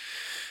som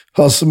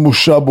hans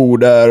morsa bor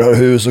där, har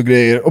hus och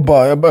grejer. Och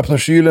bara, jag bara öppnar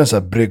kylen så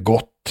här,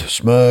 Bregott,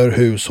 smör,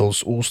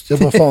 hushållsost. Jag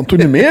bara, fan, tog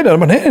ni med det?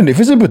 Men nej, det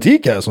finns en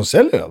butik här som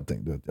säljer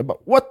allting. Jag bara,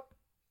 what?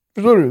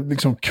 Förstår du?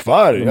 Liksom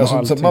kvarg.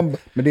 Alltså, man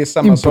men det är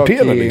samma sak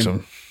i,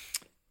 liksom.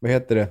 Vad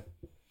heter det?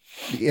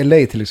 I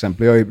LA till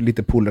exempel, jag har ju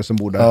lite polare som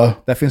bor där. Ja.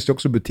 Där finns det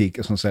också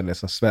butiker som säljer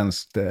så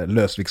svenskt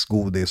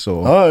lösviktsgodis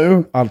och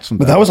allt sånt där.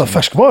 Men det här var så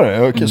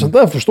färskvaror. Sånt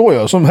där förstår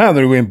jag. Som här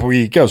när du går in på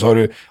Ica så har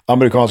du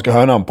amerikanska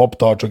hörnan,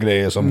 Pop-Tarts och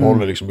grejer som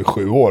håller liksom i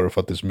 7 år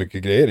för att det är så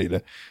mycket grejer i det.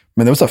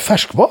 Men det var så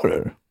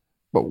färskvaror.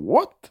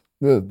 What?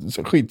 Det är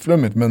så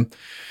skitflummigt, men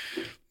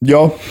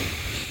ja.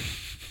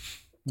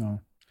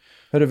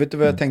 Hörru, vet du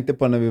vad jag tänkte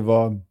på när vi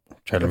var...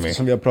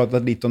 Som vi har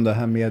pratat lite om det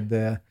här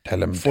med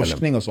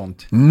forskning och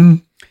sånt.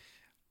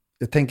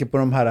 Jag tänker på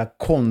de här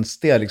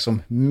konstiga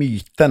liksom,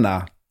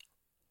 myterna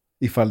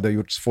ifall det har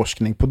gjorts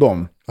forskning på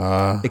dem.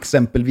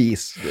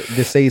 Exempelvis,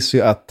 det sägs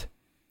ju att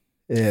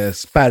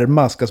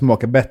sperma ska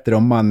smaka bättre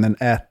om mannen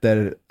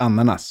äter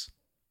ananas.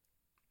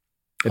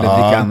 Eller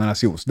dricker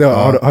ananasjuice.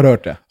 Har du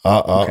hört det?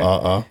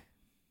 Okay.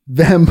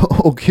 Vem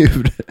och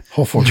hur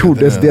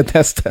gjordes det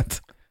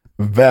testet?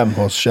 Vem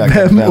har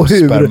käkat vem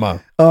sperma?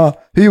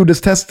 Ja, hur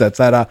gjordes testet?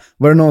 Så här,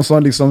 var det någon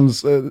som liksom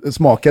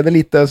smakade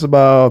lite så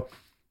bara...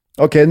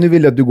 Okej, nu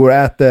vill jag att du går och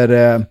äter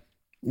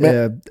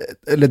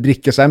eller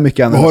dricker så här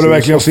mycket annat. Har det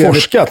verkligen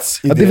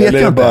forskats i det? Det vet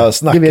jag inte.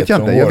 Det vet jag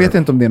inte. Jag vet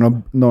inte om det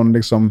är någon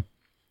liksom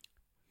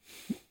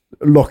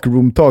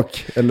lockroom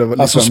talk. Eller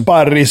liksom. Alltså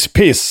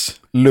sparrispiss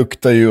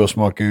luktar ju och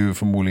smakar ju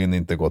förmodligen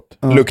inte gott.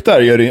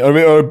 Luktar gör det.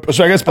 Jag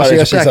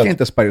käkar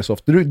inte sparris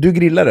ofta. Du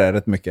grillar det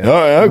rätt mycket.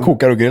 Ja, jag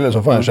kokar och grillar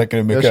så fan. Jag käkar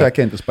det mycket. Jag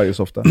käkar inte sparris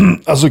ofta.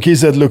 Alltså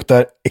kisset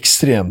luktar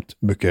extremt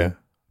mycket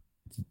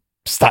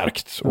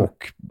starkt och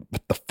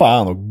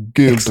fan och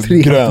gult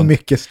extremt och grönt.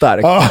 Mycket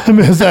starkt. Ja,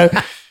 men så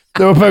här,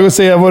 det var på väg att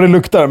säga vad det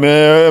luktar,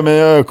 men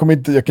jag kan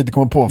inte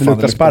komma på. Det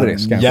luktar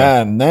sparris kanske?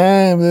 Ja,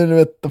 nej, men jag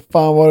vet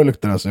fan vad det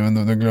luktar. Alltså.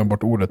 Jag glömmer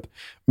bort ordet.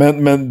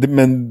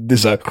 Men det är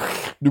så här,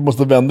 du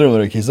måste vända dig när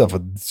du kissar för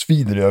att det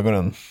svider i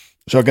ögonen.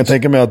 Så jag kan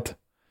tänka mig att,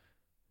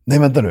 nej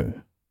vänta nu.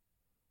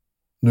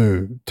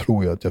 Nu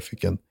tror jag att jag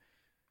fick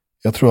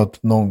jag tror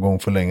att någon gång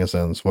för länge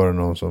sedan så var det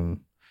någon som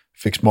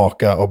fick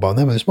smaka och bara,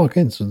 nej men det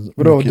smakar inte så mycket.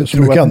 Vadå, du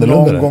tror att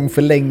någon gång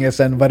för länge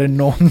sedan var det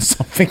någon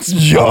som fick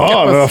smaka?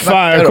 Ja, men vad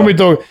fan, jag kommer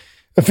inte ihåg.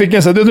 Jag fick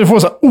en sån här, du får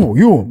så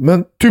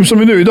men typ som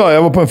vi nu idag,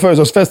 jag var på en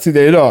födelsedagsfest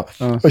tidigare idag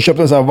och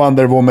köpte en sån här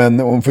Wonder Woman,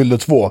 hon fyllde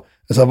 2,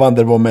 en sån här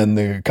Wonder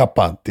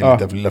Woman-kappa till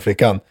den lilla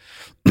flickan.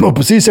 Och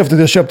precis efter att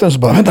jag köpte den så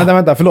bara,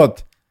 vänta,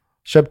 förlåt.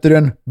 Köpte du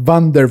en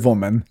Wonder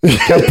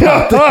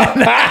Woman-kappa?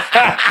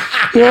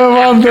 Ja,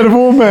 Wonder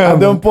Woman.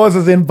 Hade hon på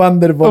sig sin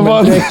Wonder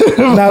Woman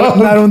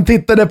när hon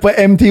tittade på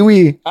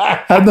MTV?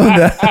 Hade hon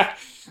det?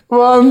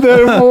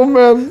 Wonder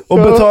Woman. Och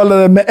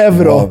betalade med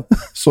euro.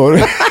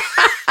 Sorry.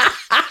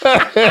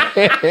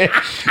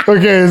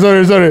 Okej,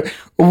 sorry.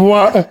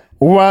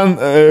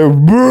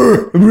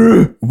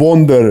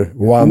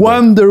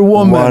 Wonder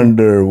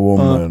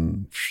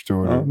Woman.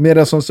 Förstår du? Ja,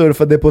 medan som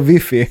surfade på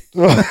wifi.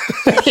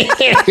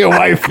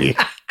 Wifi.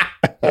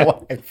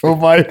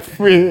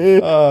 Wifi.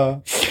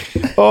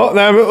 Ja,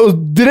 nej, men, och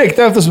direkt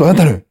efter så,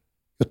 vänta nu.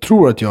 Jag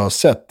tror att jag har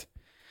sett,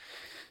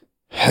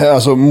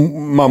 alltså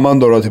mamman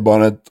då till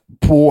barnet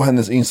på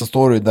hennes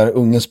Insta-story där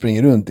ungen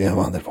springer runt i en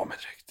vandelform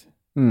direkt.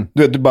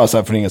 Du vet, du bara så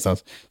här för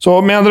ingenstans.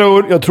 Så med andra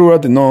ord, jag tror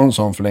att det är någon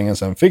som för länge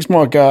sedan fick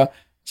smaka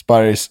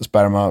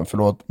sperma,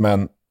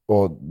 men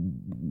och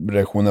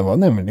reaktionen var,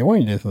 nej men det var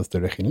ju lite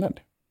större skillnad.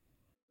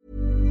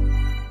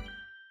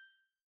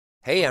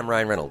 Hey, I'm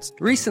Ryan Reynolds.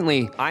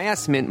 Recently, I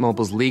asked Mint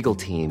Mobile's legal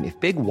team if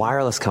big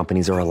wireless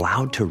companies are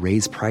allowed to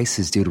raise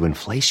prices due to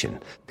inflation.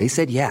 They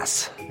said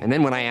yes. And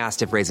then when I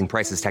asked if raising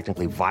prices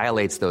technically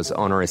violates those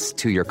onerous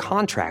 2-year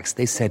contracts,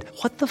 they said,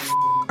 what the f***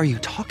 are you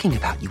talking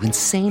about, you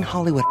insane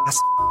Hollywood ass?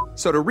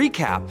 So to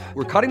recap,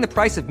 we're cutting the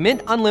price of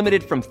Mint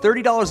Unlimited from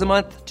 $30 a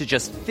month to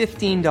just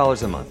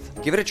 $15 a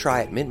month. Give it a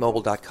try at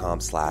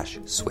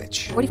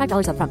mintmobile.com/switch.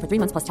 $45 up front for 3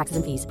 months plus taxes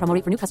and fees. Promo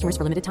rate for new customers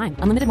for limited time.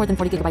 Unlimited more than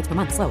 40 gigabytes per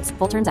month. Slows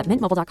full terms at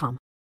mintmobile.com.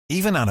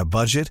 Even on a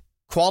budget,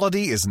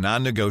 quality is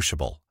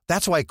non-negotiable.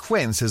 That's why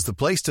Quince is the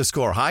place to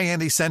score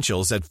high-end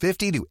essentials at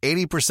 50 to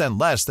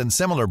 80% less than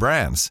similar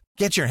brands.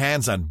 Get your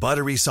hands on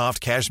buttery soft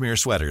cashmere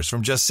sweaters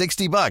from just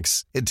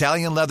 $60,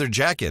 Italian leather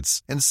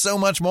jackets, and so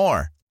much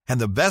more.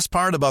 And the best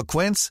part about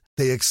Quince,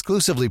 they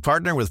exclusively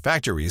partner with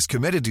factories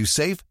committed to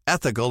safe,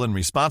 ethical, and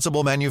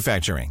responsible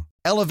manufacturing.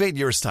 Elevate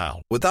your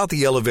style without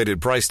the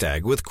elevated price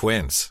tag with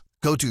Quince.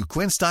 Go to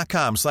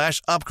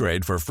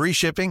quince.com/upgrade for free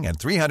shipping and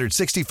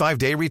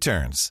 365-day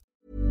returns.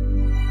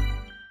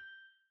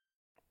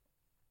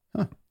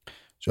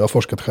 Så jag har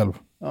forskat själv.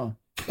 Ja.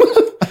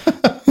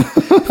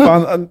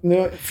 Fan,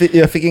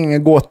 jag fick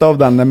ingen gåta av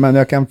den, men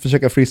jag kan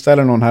försöka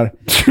freestyla någon här.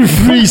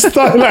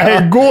 Freestyla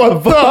en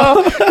gåta?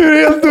 Du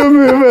är helt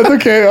dum i huvudet.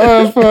 Okej,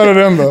 jag får höra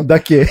den då.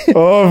 Ducky,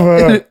 Ja,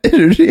 är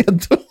du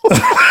redo?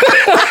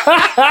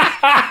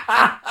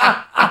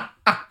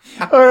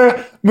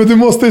 Men du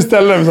måste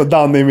istället med så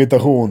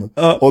Danne-imitation.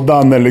 Och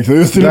Danne liksom,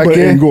 just det, bara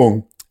en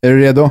gång. Är du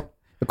redo?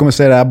 Jag kommer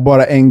säga det här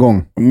bara en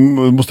gång.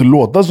 Du måste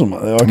låta som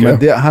han. Okay.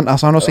 Men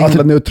han har så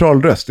himla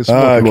neutral röst. Det är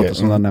svårt att låta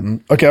som den.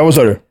 Okej, vad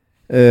sa du?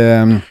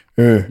 Är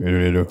du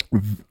redo?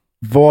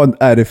 Vad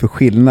är det för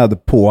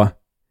skillnad på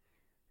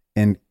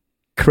en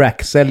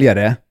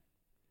cracksäljare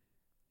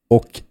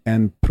och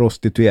en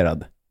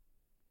prostituerad?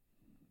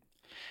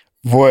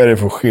 Vad är det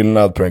för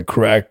skillnad på en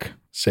crack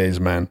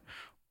salesman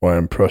och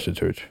en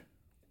prostitute?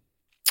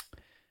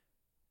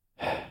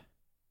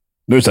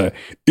 Nu är det så här,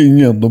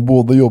 de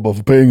båda jobbar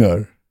för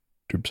pengar.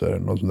 Typ så här,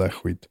 någon sån där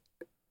skit.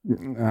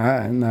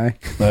 Nej.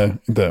 Nej,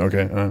 inte,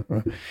 okej.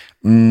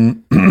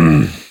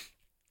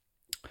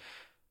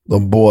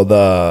 De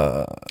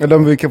båda...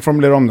 Vi kan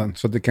formulera om den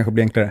så att det kanske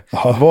blir enklare.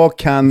 Aha. Vad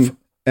kan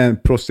en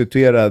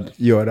prostituerad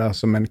göra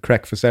som en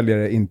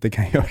crackförsäljare inte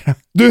kan göra?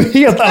 Du, en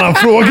helt annan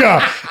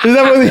fråga! Det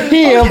där var en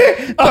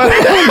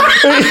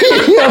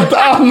helt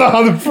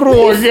annan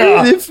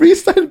fråga! Det är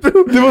freestyle,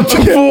 bro. Det var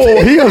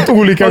två helt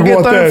olika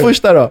gåtor. Ta den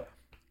första då.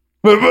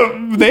 Men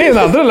den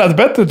andra lät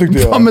bättre tyckte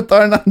jag. Ja, men ta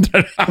den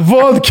andra.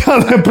 Vad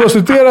kan en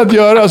prostituerad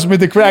göra som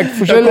inte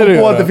crackförsäljare Jag kom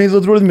på göra? att det finns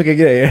otroligt mycket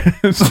grejer.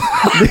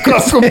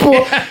 Jag kom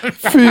på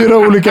 4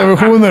 olika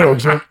versioner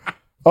också.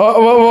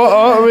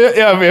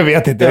 Jag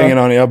vet inte, jag har ingen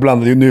aning. Jag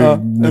blandade ju nu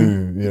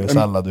är det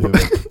sallad i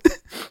huvudet.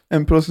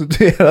 En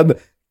prostituerad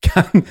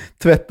kan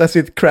tvätta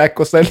sitt crack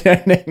och sälja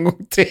den en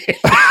gång till.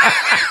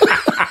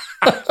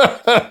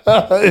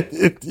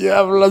 Ett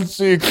jävla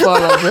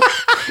psykfall alltså.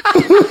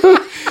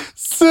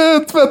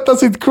 Tvätta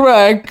sitt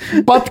crack,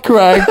 butt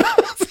crack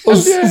och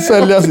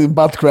sälja sin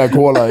butt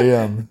crack-håla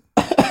igen.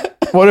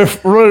 Var det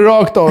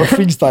rakt av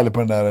freestyle på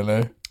den där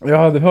eller? Jag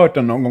hade hört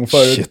den någon gång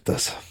förut. Shit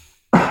alltså.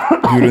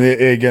 Du gjorde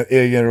en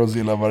egen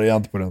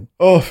Rosilla-variant på den.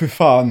 För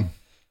fan.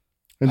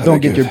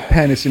 Don't get your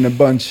panties in a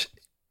bunch.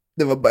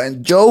 Det var bara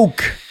en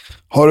joke.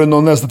 Har du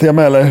någon nästa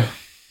tema eller?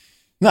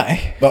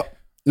 Nej. Ja.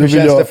 Hur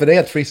känns det för dig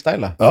att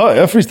freestyla? Ja,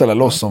 jag freestylar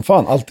loss som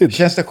fan, alltid.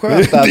 Känns det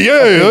skönt att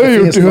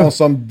det finns någon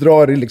som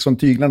drar i liksom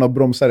tyglarna och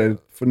bromsar dig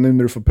för nu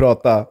när du får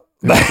prata?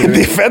 Nej, det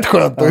är fett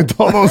skönt att inte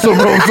ha någon som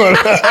bromsar.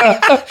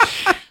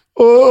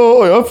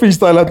 och jag har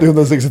freestylat i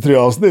 163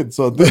 avsnitt,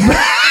 så att...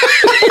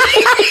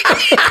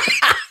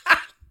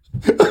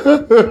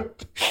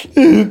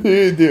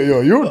 det jag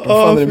har gjort.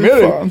 Vad fan är det med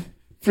dig?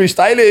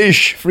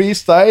 Freestylish. Vad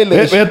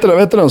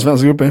heter den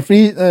svenska gruppen?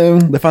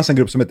 Det fanns en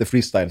grupp som heter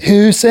Freestyle.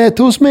 Huset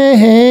hos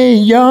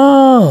mig,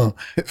 ja.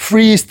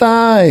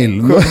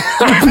 Freestyle.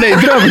 Nej,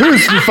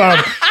 Drömhus, för fan.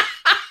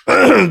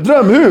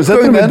 Drömhus,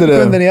 heter de inte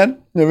det? Kunden igen.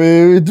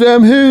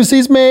 Drömhus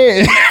is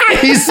mig.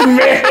 Is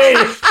mig.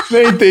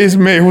 Nej, inte is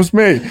mig, hos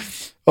mig.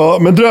 Ja,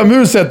 men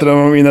Drömhus heter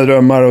de och mina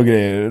drömmar och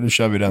grejer. Då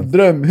kör vi den.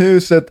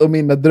 Drömhuset och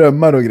mina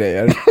drömmar och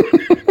grejer.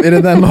 Är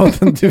det den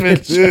låten du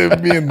vill köra?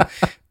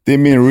 Det är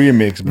min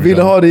remix. Vill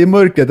du ha det i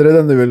mörkret? Är det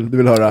den du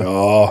vill höra?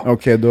 Ja.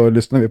 Okej, då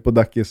lyssnar vi på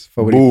Dackis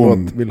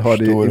favoritlåt. Vill ha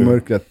det i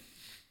mörkret.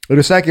 Är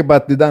du säker på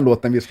att det är den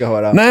låten vi ska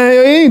höra? Nej,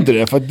 jag är inte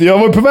det. För att jag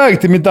var på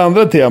väg till mitt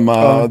andra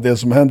tema, det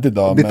som hänt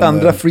idag. Ditt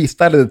andra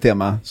freestylade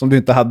tema, som du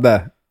inte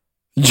hade.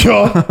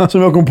 Ja,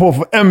 som jag kom på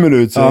för 1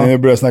 minut sedan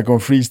jag började snacka om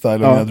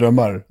freestyle och mina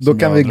drömmar. Då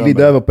kan vi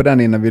glida över på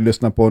den innan vi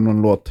lyssnar på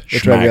någon låt.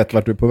 Jag tror jag vet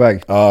vart du är på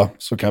väg. Ja,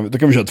 då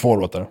kan vi köra 2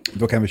 låtar.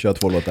 Då kan vi köra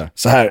 2 låtar.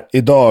 Så här,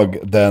 idag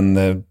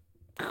den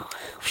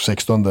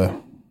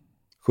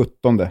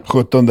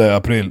 17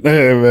 april.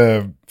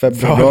 Nej,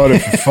 februari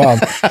för fan.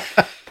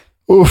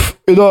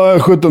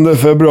 Idag 17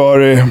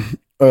 februari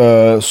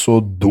så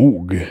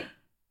dog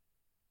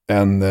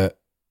en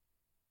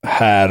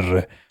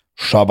herr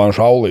Shaban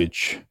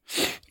Shaulic.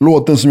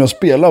 Låten som jag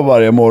spelar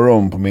varje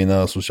morgon på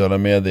mina sociala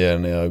medier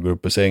när jag går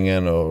upp i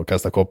sängen och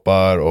kastar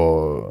koppar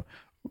och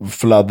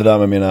fladdrar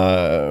med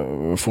mina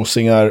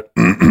fossingar.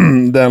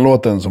 Den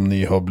låten som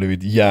ni har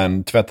blivit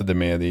hjärntvättade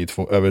med i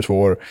över 2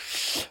 år.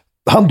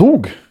 Han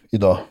dog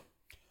idag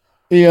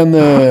i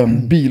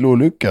en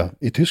bilolycka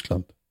i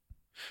Tyskland.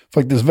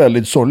 Faktiskt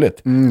väldigt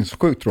sorgligt. Så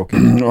sjukt tråkigt.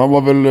 Han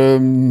var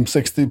väl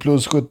 60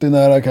 plus 70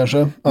 nära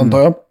kanske, antar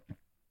jag.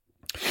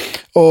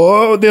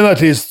 Och det är en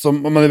artist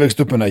som, om man har växt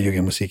upp med den här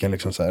juggemusiken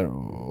liksom så här,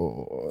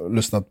 och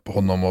lyssnat på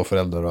honom och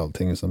föräldrar och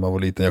allting sen man var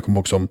liten. Jag kom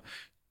också om,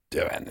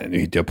 jag vet inte, nu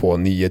hittar jag på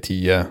 9,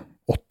 10,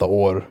 8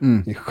 år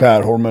i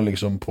Skärholmen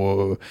liksom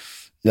på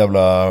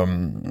jävla...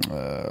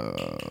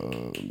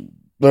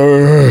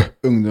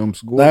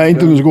 ungdomsgård. Nej,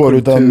 inte ungdomsgård,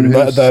 utan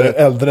där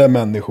äldre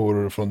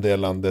människor från det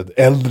landet.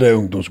 Äldre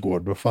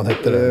ungdomsgård, vad fan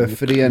hette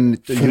det?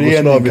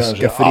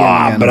 Jugoslaviska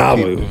föreningen.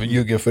 Bravo,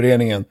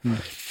 Juggeföreningen.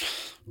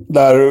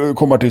 Där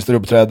kom artister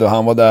uppträdde och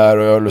han var där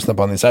och jag lyssnade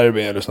på han i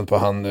Serbien. Jag lyssnade på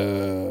han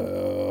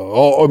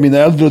och mina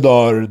äldre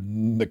dagar,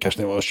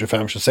 kanske när jag var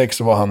 25-26,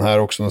 så var han här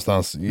också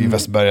någonstans i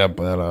Västberga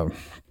på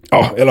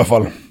i alla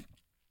fall.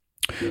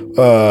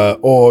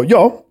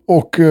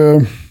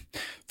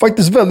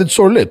 Faktiskt väldigt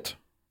sorgligt.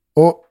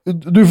 Och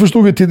du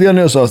förstod ju tidigare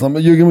när jag sa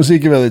att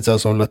juggemusik är väldigt så här,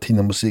 som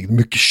latinamusik,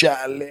 mycket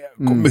kärlek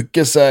och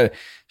mycket så här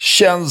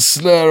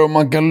känslor och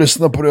man kan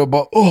lyssna på det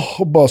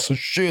och bara så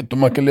shit och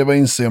man kan leva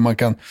in sig och man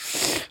kan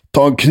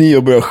ta en kniv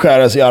och börja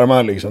skära sig i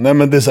armarna liksom. Nej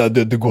men det är så här,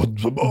 det går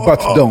but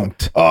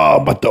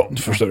don't. But don't,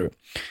 förstår du.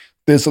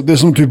 Det är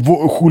som typ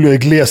Julio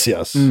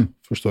Iglesias,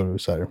 förstår du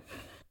så här.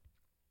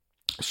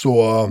 Så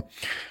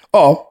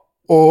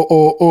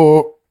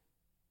och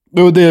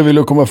det var det jag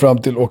ville komma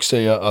fram till och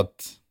säga att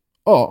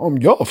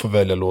om jag får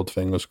välja låt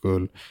för en gångs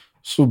skull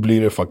så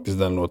blir det faktiskt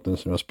den låten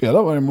som jag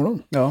spelar varje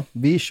morgon. Ja,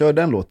 vi kör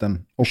den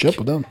låten. Och kör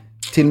på den.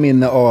 Till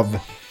minne av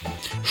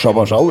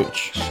Shaban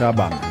Shaulic.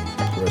 Shaban.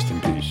 Rest in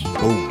peace.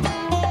 Boom.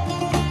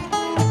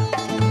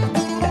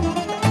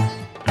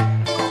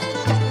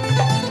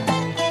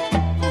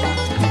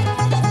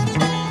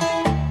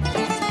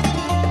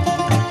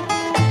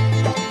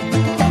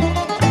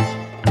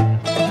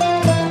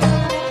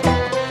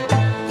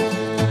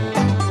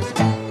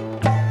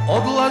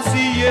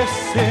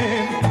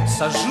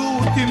 Sa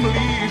žutim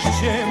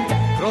lišćem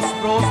kroz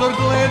prozor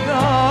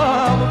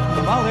gledam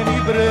maleni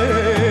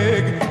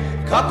breg.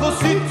 Kako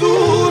si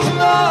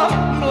tužna,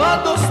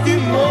 mladosti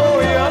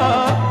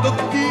moja,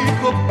 dok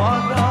tiho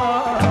pada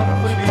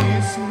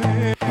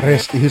plisne.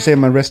 Hur säger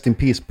man rest in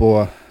peace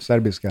på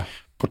serbiska?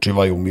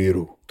 Počivaj u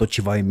miru.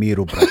 Počivaj u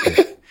miru,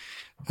 brate.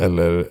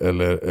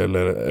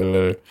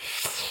 eller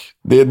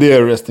det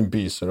är rest in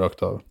peace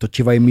rakt av.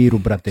 Počivaj u miru,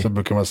 brate. Så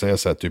brukar man säga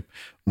så här typ,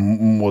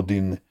 må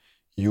din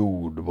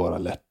jord vara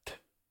lätt.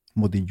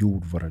 Må din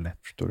jord vara lätt,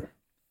 förstår du.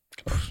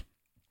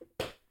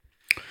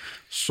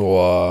 Så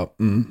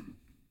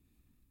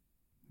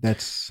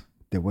That's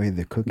the way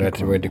the cookie crumbles. That's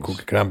the way the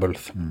cookie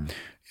crumbles.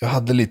 Jag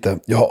hade lite,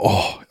 jag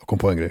kom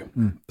på en grej.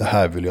 Det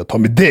här vill jag ta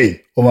med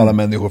dig om alla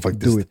människor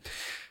faktiskt.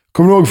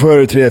 Kommer du ihåg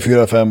för 3,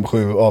 4, 5,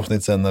 7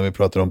 avsnitt sen när vi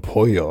pratade om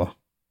poja?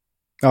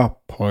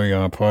 Ja.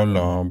 Poja,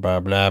 polo,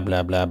 bla bla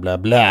bla bla bla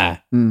bla.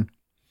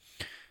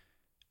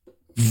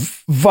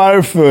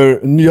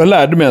 Varför, jag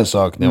lärde mig en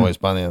sak när jag var i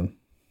Spanien.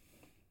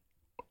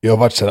 Jag har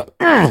varit sådär,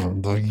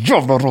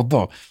 jävla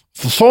rodda.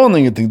 Så sa han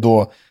ingenting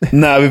då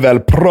när vi väl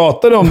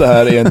pratade om det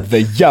här i det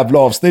jävla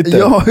avsnittet.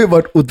 Jag har ju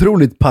varit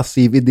otroligt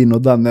passiv i din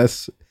och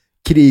Dannes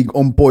krig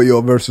om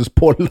Poyo versus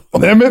Polo.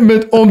 Nej,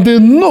 men om det är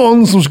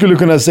någon som skulle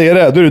kunna säga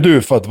det, då är det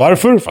du. För att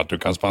varför? För att du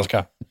kan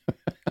spanska.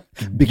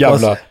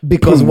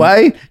 Because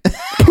why?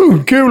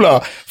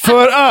 Pungkula.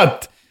 För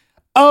att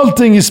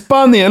allting i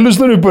Spanien,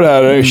 lyssnar du på det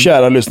här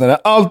kära lyssnare,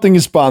 allting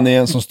i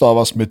Spanien som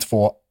stavas med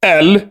 2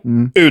 L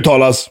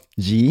uttalas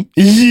J.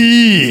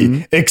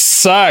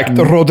 Exakt,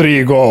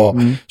 Rodrigo.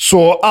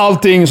 Så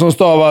allting som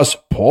stavas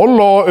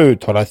Polo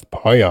uttalas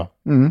Poja.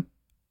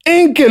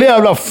 Enkel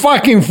jävla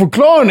fucking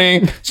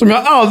förklaring som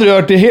jag aldrig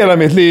hört i hela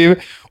mitt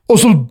liv och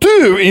som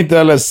du inte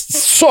heller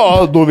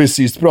sa då vi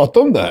sist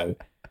pratade om det här.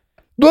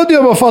 Då hade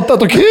jag bara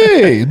fattat,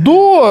 okej,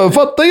 då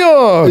fattar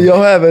jag. Jag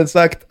har även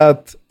sagt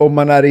att om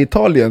man är i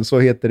Italien så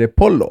heter det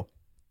Polo.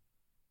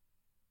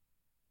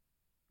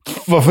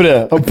 Varför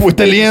det? På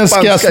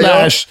italienska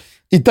slash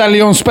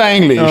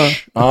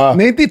Italian-spanglish. Ja.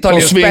 Nej, inte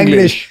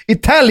Italian-spanglish.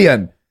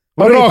 Italien.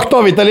 Rakt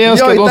av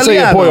italienska, de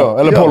säger Pojo,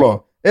 eller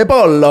Polo.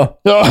 Polo.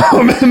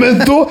 Ja,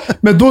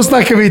 men då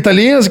snackar vi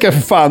italienska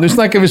för fan. Nu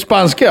snackar vi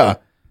spanska.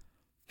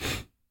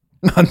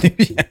 Du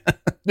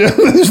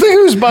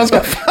snackar ju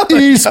spanska.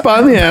 I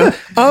Spanien.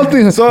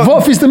 Allting. Så,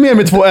 vad finns det mer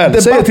med 2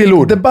 L? Säg till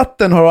ord.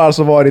 Debatten har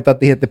alltså varit att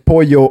det heter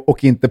pollo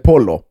och inte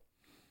pollo.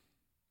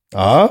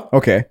 Ja.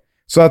 Okej.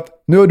 Så att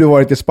nu har du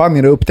varit i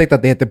Spanien och upptäckt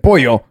att det heter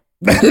pollo.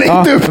 Nej,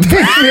 inte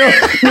upptäckt.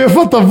 Jag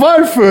fattar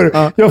varför.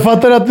 Ja. Jag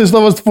fattar att det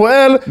stavas 2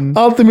 L.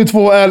 Alltid med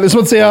 2 L. Det är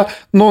som att säga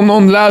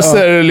någon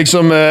läser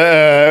liksom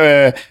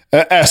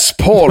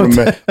Aspholm.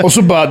 Och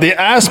så bara, det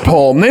är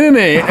Aspholm.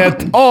 Nej.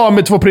 Ett A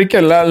med 2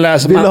 prickar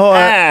läser man. Vill du ha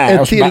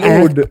ett till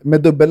ord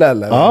med dubbel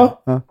L?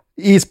 Ja.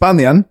 I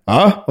Spanien,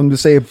 om du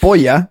säger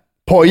polla.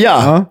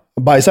 Polla?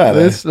 Bajsa eller?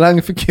 Det är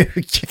slang för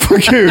kuk. För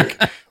kuk.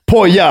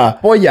 Polla.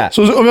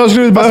 Så om jag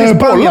skulle bara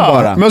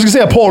polla. Men jag skulle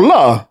säga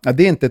polla. Ja,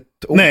 det är inte ett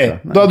ord. Nej,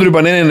 då hade du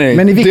bara nej.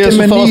 Men i vilken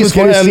meny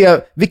ska du se?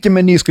 Vilken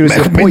meny ska du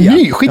se polla?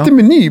 Meny, skit i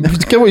meny.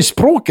 Det ska vara i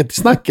språket, i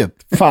snacket.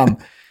 Fan.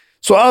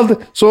 Så då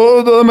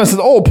har man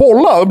sagt,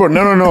 polla.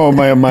 No,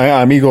 my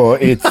amigo,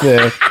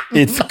 it's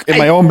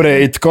my hombre,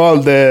 it's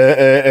called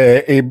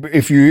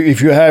if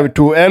you have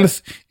 2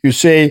 L's, you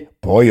say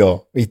pollo.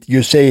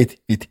 You say it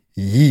with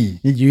J.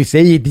 You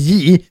say it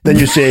J. Then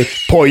you say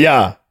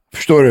polla.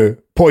 Förstår du?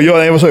 Poja,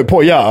 nej vad sa du?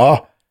 Poja,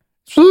 ja.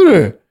 Förstår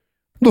du?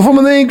 Då får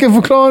man en enkel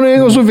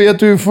förklaring och så vet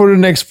du for the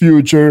next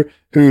future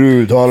hur du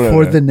uttalar det.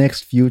 For the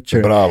next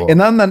future. Bravo.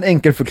 En annan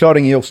enkel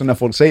förklaring är också när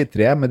folk säger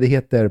till det, men det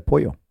heter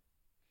pollo.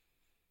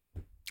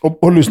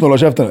 Och lyssna och hålla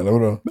käften, eller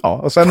vadå?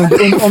 Ja, och sen om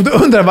du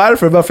undrar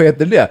varför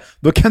heter det,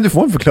 då kan du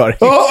få en förklaring.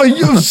 Ja,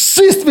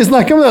 sist vi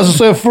snackade om det här så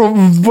sa jag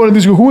var en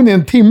diskussion i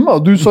 1 timme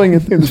och du sa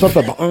ingenting. Du satt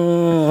där bara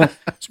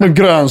som en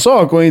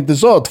grönsak och inte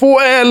sa 2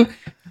 L.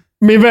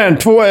 Min vän,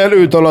 2 L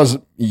uttalas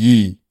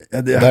J.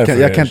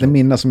 Jag kan inte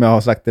minnas om jag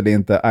har sagt det eller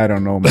inte. I don't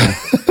know.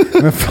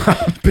 Men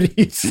fan,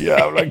 pris.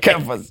 Jävla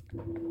kaffas.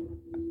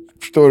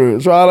 Förstår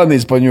du? Så alla ni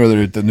spanjorer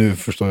ute nu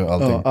förstår jag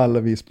allting. Ja, alla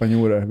vi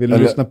spanjorer. Vill du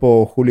lyssna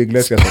på Julio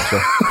Iglesias också?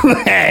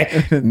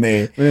 Nej.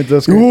 Men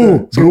inte, ska vi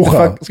inte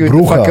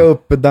fucka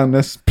upp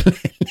Dannes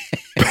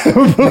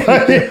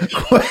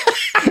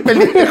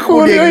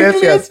Julio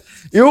Iglesias.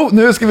 Jo,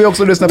 nu ska vi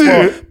också lyssna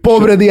på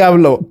Pobre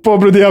Diablo.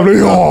 Pobre Diablo,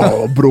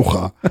 ja,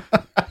 bruja.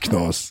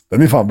 Knas.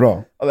 Den är fan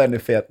bra. Ja, den är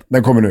fet.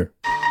 Den kommer nu.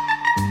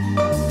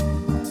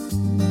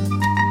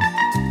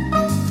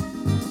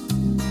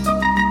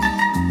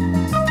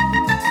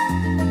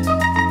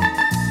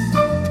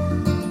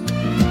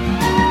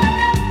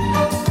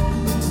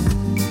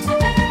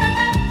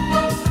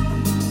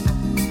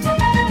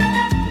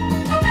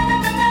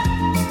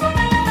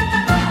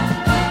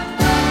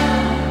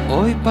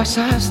 Hoy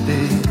pasaste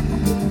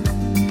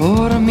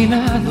por mi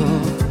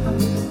lado,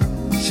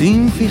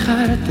 sin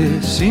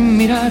fijarte, sin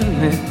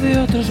mirarme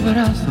de otros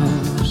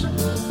brazos.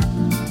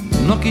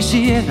 No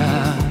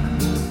quisiera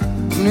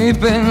ni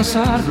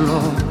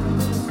pensarlo,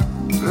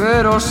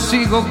 pero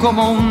sigo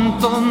como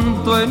un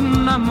tonto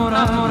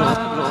enamorado.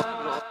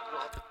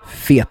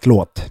 Fet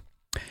låt.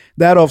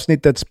 Det här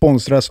avsnittet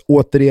sponsras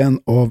återigen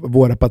av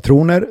våra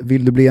patroner.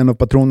 Vill du bli en av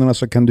patronerna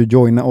så kan du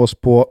joina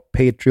oss på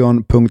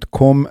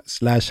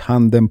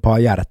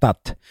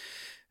patreon.com/handenpåhjärtat.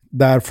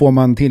 Där får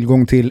man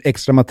tillgång till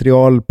extra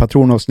material,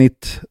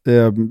 patronavsnitt.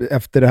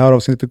 Efter det här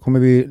avsnittet kommer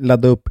vi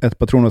ladda upp ett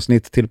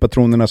patronavsnitt till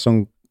patronerna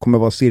som kommer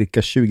vara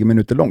cirka 20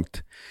 minuter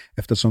långt.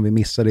 Eftersom vi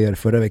missade er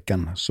förra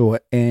veckan. Så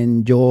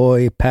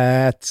enjoy,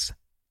 Pats!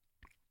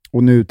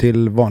 Och nu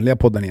till vanliga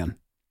podden igen.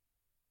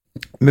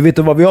 Men vet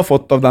du vad vi har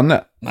fått av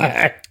Danne?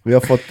 Nej. Vi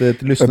har fått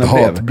ett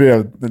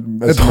lyssnarbrev.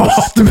 Ett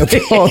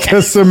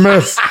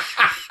hat-sms.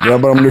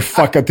 Jag bara, om du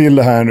fuckar till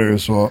det här nu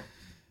så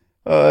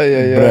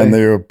bränner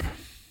ju upp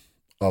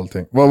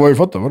allting. Vad har vi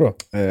fått då? Vadå?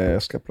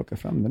 Jag ska plocka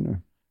fram det nu.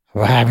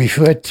 Vad har vi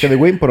fått? Ska vi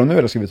gå in på dem nu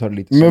eller ska vi ta det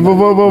lite? Men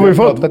vad har vi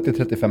fått?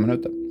 30-35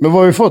 minuter. Men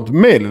vad har vi fått?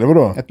 Mail eller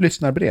vadå? Ett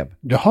lyssnarbrev.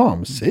 Jaha,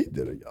 men säg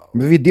det. Ja.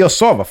 Men det jag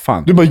sa, vad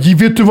fan? Du bara,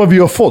 vet du vad vi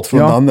har fått från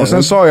Danne? Och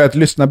sen sa jag ett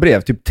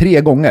lyssnarbrev typ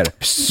 3 gånger.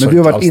 Men du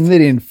har varit inne i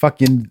din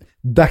fucking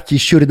Daki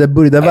Shurda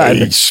Burda värld.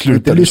 Nej, sluta.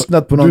 Inte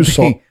lyssnat på någonting. Du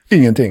sa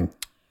ingenting.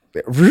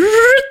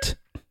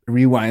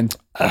 Rewind.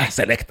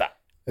 Selecta.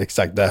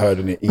 Exakt, där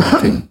hörde ni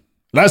ingenting.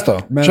 Läs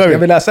då. Men ska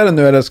vi läsa den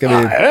nu eller ska vi...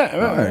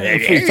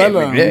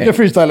 Jag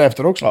freestylar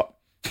efter också. Ja.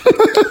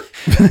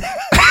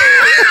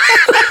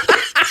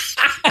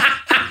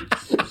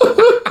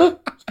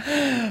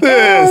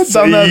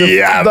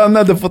 Dan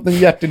hade fått en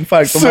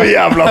hjärtinfarkt. Så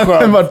jävla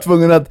skönt. Han var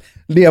tvungen att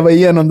leva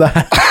igenom det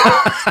här.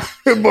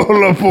 Vi bara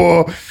håller på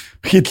att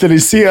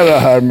hitlerisera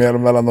här mer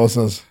mellan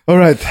oss. All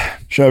right.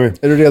 Kör vi.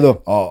 Är du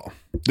redo? Ja.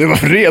 Du var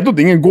redo,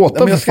 det är ingen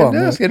gåta. Jag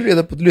ska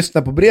redo på att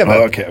lyssna på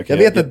brevet. Okay. Jag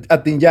vet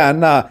att din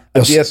hjärna,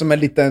 att det är som en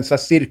liten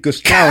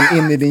cirkusclown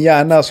in i din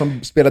hjärna som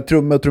spelar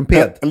trummor och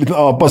trumpet. En liten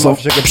apa som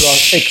försöker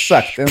prata.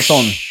 Exakt, en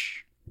sån.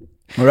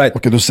 All right.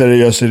 Okej, då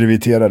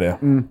seriösiviterar det.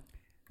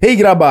 Hej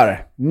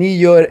grabbar, ni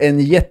gör en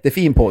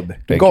jättefin podd.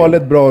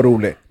 Galet bra och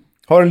rolig.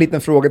 Har en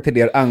liten fråga till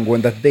er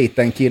angående att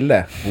dejta en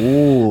kille.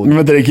 Men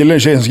vänta, det är killen,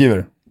 tjej som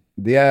skriver?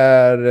 Det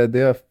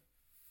är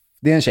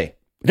en tjej.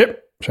 Okej,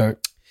 kör.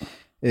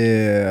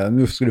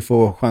 Nu ska du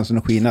få chansen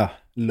att skina.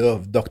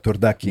 Love Dr.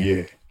 Ducky.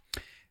 Yeah.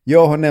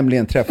 Jag har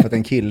nämligen träffat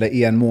en kille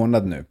i 1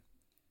 månad nu.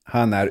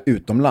 Han är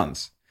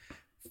utomlands.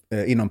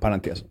 Inom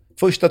parentes.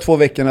 Första 2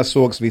 veckorna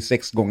sågs vi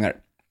 6 gånger.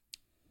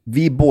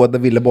 Vi båda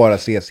ville bara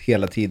ses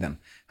hela tiden.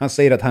 Han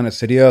säger att han är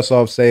seriös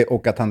av sig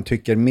och att han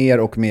tycker mer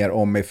och mer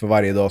om mig för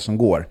varje dag som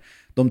går.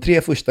 De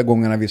 3 första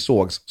gångerna vi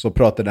sågs så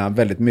pratade han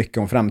väldigt mycket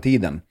om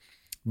framtiden.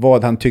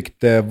 Vad han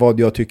tyckte, vad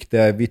jag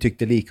tyckte, vi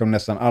tyckte lika om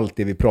nästan allt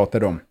det vi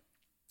pratade om.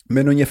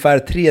 Men ungefär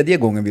 3:e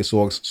gången vi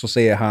sågs så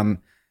säger han: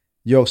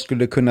 jag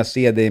skulle kunna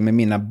se dig med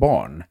mina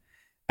barn.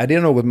 Är det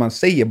något man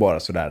säger bara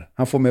sådär?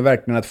 Han får mig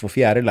verkligen att få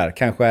fjärilar.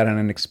 Kanske är han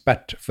en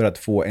expert för att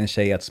få en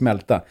tjej att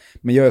smälta.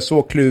 Men jag är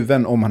så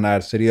kluven om han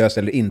är seriös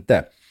eller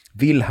inte.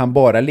 Vill han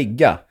bara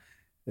ligga?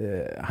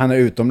 Han är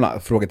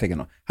utomlands,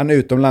 frågetecken. Han är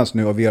utomlands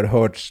nu och vi har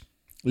hörts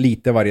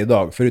lite varje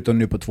dag, förutom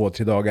nu på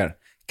 2-3 dagar.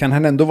 Kan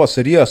han ändå vara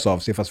seriös av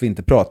sig fast vi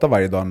inte pratar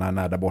varje dag när han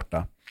är där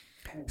borta?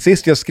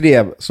 Sist jag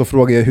skrev så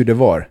frågade jag hur det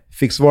var.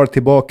 Fick svar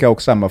tillbaka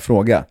och samma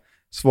fråga.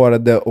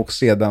 Svarade och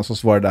sedan så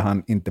svarade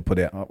han inte på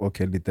det.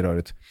 Okej, lite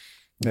rörigt.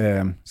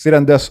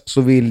 Sedan dess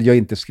så vill jag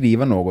inte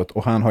skriva något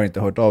och han har inte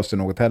hört av sig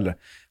något heller.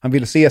 Han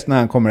vill ses när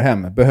han kommer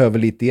hem. Behöver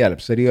lite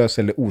hjälp. Seriös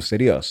eller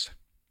oseriös?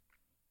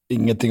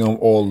 Ingenting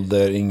om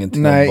ålder,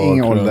 ingenting Nej, om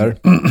ingen ålder.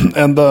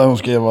 Enda hon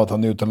skrev var att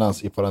han är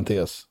utomlands i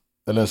parentes.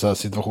 Eller så här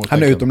situationstecken.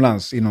 Han är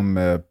utomlands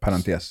inom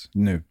parentes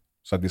nu.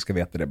 Så att vi ska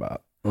veta det bara.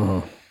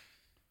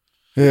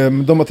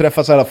 De har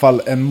träffats i alla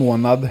fall en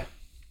månad.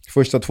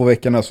 Första 2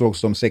 veckorna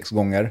sågs de 6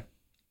 gånger.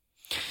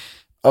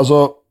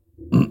 Alltså...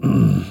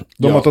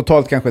 De har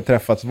totalt kanske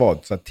träffats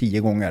så 10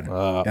 gånger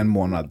en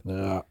månad.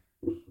 Ja.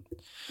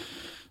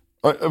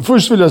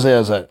 Först vill jag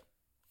säga så här.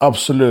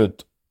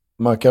 Absolut.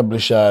 Man kan bli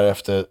kär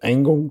efter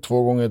 1 gång,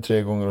 2 gånger,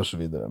 3 gånger och så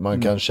vidare.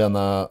 Man kan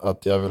känna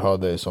att jag vill ha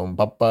dig som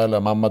pappa eller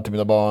mamma till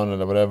mina barn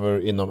eller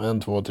whatever inom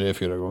 1, 2, 3,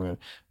 4 gånger.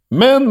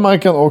 Men man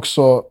kan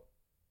också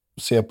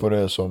se på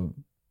det som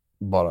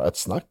bara ett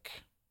snack.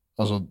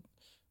 Alltså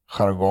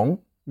jargong.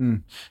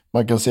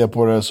 Man kan se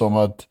på det som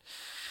att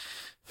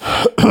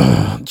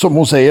som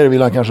hon säger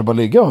vill han kanske bara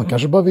ligga. Han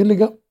kanske bara vill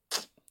ligga.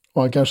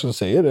 Och han kanske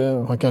säger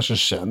det. Han kanske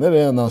känner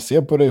det när han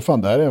ser på dig.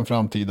 Fan, det här är en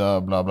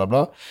framtida bla bla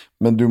bla.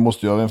 Men du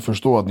måste ju även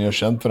förstå att ni har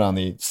känt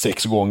varandra i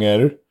 6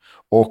 gånger.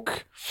 Och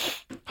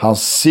han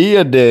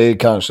ser det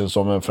kanske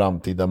som en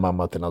framtida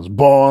mamma till hans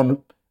barn.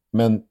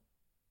 Men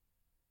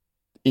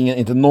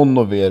inte någon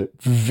av er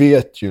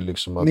vet ju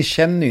liksom att... Ni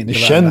känner ju inte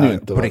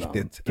varandra på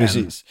riktigt.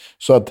 Precis.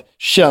 Så att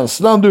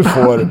känslan du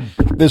får,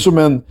 det är som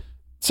en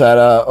så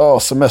här,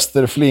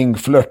 semesterfling,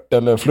 flört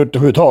eller flört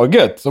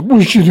överhuvudtaget. Så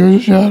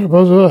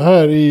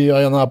här i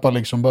Ayia Napa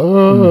liksom.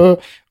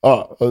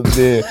 Ja,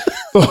 det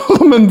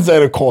men så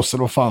är det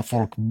Kossel och fan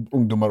folk,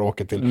 ungdomar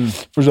åker till.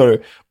 Förstår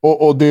du?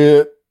 Och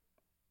det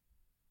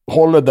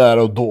håller där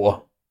och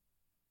då.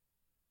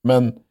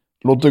 Men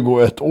låt det gå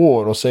 1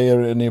 år och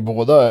säger ni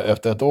båda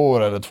efter 1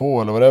 år eller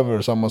 2 eller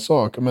whatever samma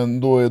sak. Men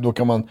då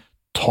kan man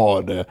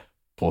ta det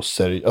på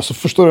seriöst. Alltså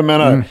förstår du vad jag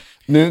menar?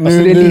 Nu,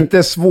 det är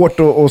lite svårt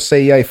att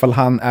säga ifall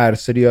han är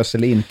seriös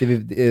eller inte.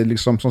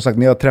 Liksom, som sagt,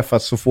 ni har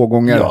träffats så få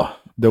gånger. Ja.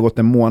 Det har gått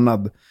 1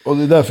 månad. Och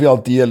det är därför jag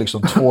alltid ger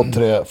liksom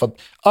 2-3. För att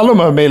alla de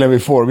här mejlen vi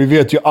får, vi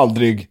vet ju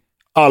aldrig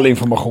all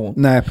information.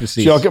 Nej,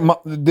 precis. Så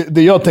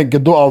det jag tänker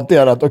då alltid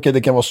är att okej,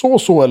 det kan vara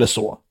så eller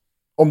så.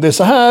 Om det är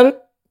så här,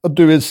 att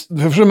du vill...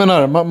 För jag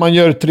menar, man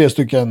gör 3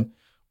 stycken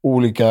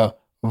olika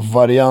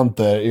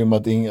varianter i och med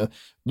att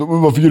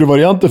varför gör du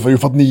varianter för? Jo,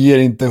 för att ni ger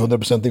inte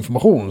 100%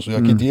 information. Så jag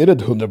kan inte ge dig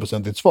ett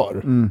 100%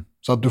 svar.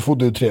 Så att du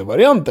får 3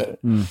 varianter.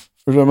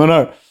 Förstår du vad jag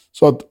menar?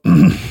 Så att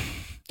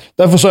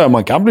därför sa jag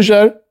man kan bli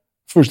kär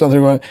första 3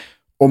 gånger.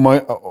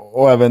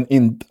 Och även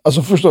inte...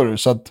 Alltså förstår du?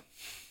 Så att...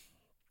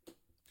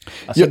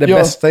 Alltså det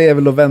bästa är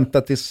väl att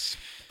vänta tills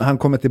han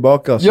kommer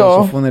tillbaka. Och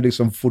så får ni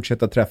liksom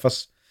fortsätta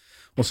träffas.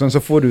 Och sen så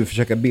får du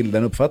försöka bilda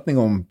en uppfattning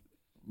om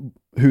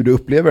hur du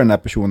upplever den här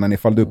personen.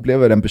 Ifall du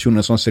upplever den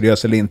personen som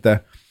seriös eller inte.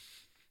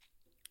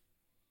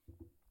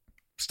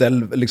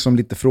 Ställ liksom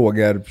lite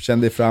frågor.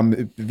 Känn dig fram.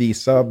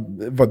 Visa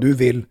vad du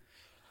vill.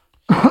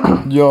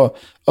 Ja,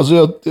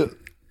 alltså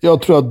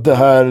jag tror att det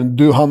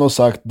här han har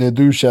sagt, det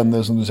du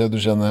känner som du säger att du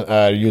känner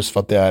är just för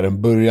att det är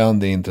en början.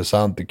 Det är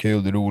intressant, det är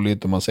kul, det är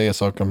roligt. Och man säger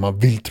saker, man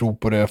vill tro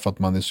på det för att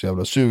man är så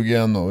jävla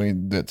sugen och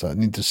så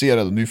här,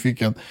 intresserad och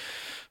nyfiken.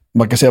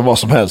 Man kan säga vad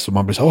som helst och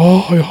man blir så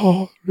här,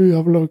 ja, det är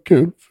jävla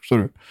kul. Förstår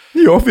du?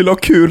 Jag vill ha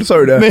kul, sa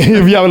du det?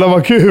 Nej, jävla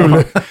vad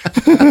kul.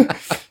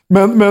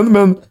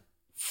 men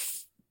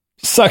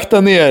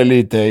sakta ner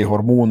lite i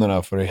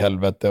hormonerna för i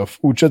helvete och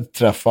fortsätt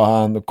träffa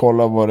han och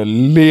kolla vad det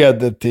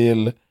leder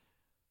till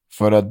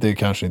för att det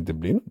kanske inte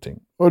blir någonting.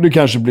 Och det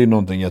kanske blir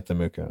någonting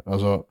jättemycket.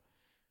 Alltså,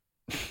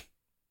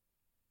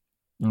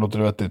 låter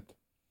det vettigt?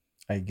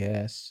 I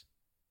guess.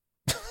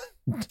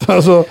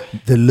 Alltså,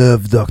 The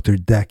Love Dr.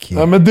 Ducky.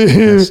 Ja, men det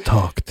är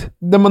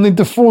där man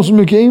inte får så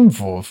mycket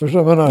info.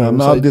 Förstår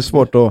du? Det är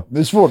svårt då. Det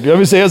är svårt. Jag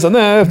vill säga så här,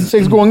 nej, efter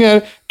 6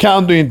 gånger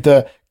kan du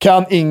inte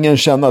kan ingen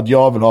känna att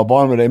jag vill ha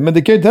barn med dig. Men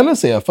det kan jag inte heller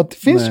säga, för att det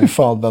finns ju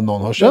fall där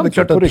någon har känt det är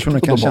klart på att riktigt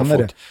personen kan känna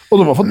det. och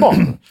de har fått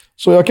barn.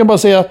 Så jag kan bara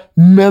säga,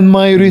 men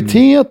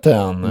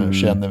majoriteten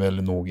känner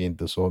väl nog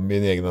inte så.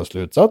 Min egna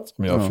slutsats,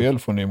 om jag har fel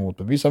får ni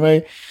motbevisa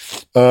mig.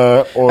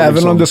 Och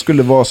även om det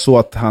skulle vara så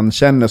att han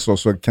känner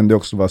så kan det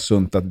också vara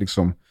sunt att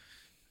liksom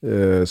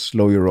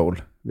slow your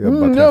roll. Vi har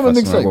bara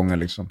träffats några gånger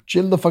liksom.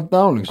 Chill the fuck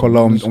down liksom.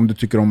 Kolla om du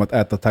tycker om att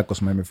äta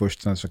tacos med mig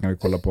först, sen så kan vi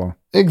kolla på...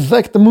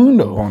 Exakt,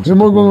 mundo. Hur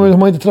många gånger har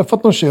man inte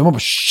träffat någon tjej? Man bara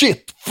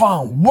shit,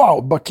 fan,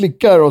 wow, bara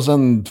klickar och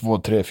sen 2,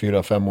 3,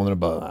 4, 5 månader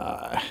bara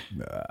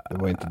nej, det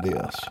var inte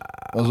det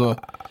alltså.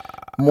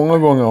 Många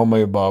gånger har man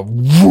ju bara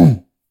vroom,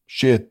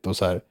 shit och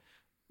så här.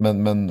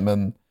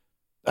 Men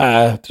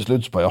till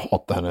slut så bara jag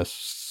hatar hennes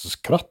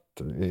skratt.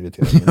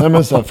 Nej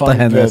men så här, fan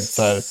hennes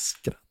så här.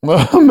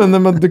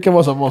 men det kan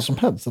vara så här, vad som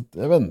helst, så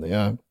jag vet inte,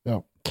 ja.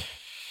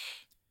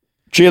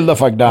 Chill the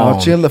fuck down.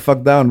 Ja, chill the fuck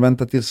down.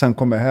 Vänta tills han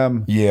kommer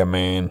hem. Yeah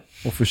man.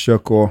 Och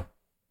försök att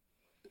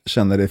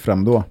känna dig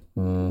fram då.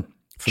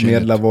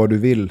 Förmedla vad du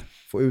vill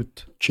få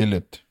ut. Chill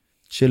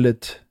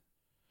it.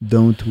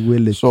 Don't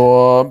will it.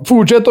 Så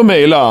fortsätt att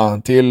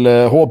mejla till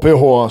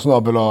hph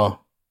snabbela.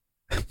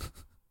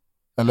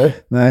 Eller?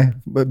 Nej,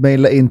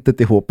 mejla inte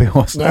till hph.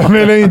 Nej,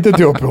 mejla inte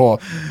till hph.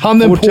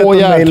 Handen fortsätt på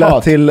hjärtat.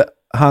 Mejla till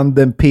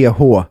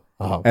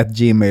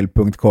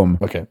handenph@gmail.com.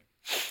 Okej.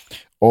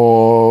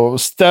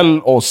 Och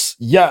ställ oss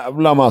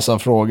jävla massa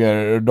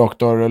frågor.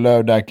 Dr.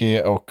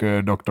 Lövdaki och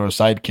Dr.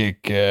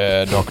 Sidekick,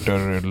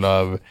 Dr.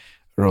 Love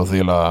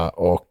Rothilla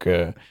och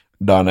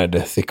Danne the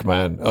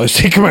Thickman.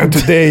 Thickman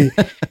today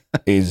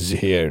is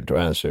here to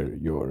answer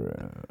your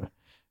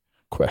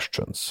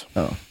questions.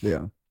 Ja, det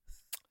är.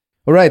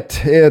 All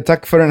right,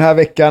 tack för den här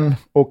veckan.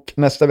 Och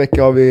nästa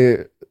vecka har vi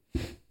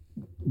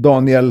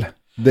Daniel,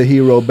 the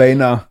hero,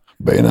 Beina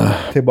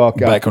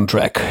tillbaka. Back on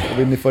track. Och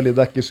vill ni följa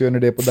Daki så gör ni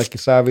det på Daki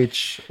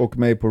Savage och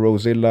mig på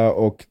Rosilla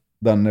och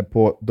Danne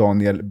på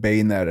Daniel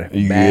Beiner.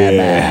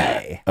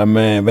 Yeah.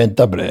 Men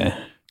vänta på det.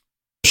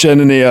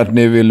 Känner ni att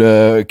ni vill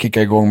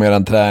kicka igång med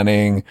en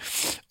träning,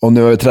 om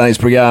ni har ett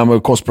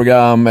träningsprogram,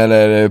 kostprogram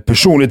eller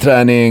personlig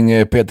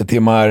träning,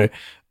 PT-timmar,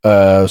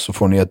 så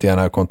får ni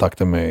jättegärna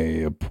kontakta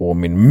mig på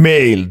min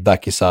mail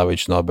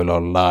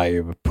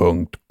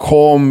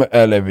dakisavage@live.com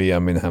eller via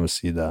min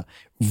hemsida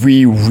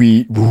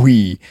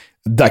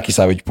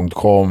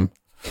dakisavage.com.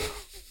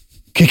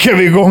 Kickar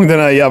vi igång den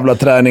här jävla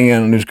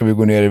träningen. Nu ska vi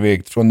gå ner i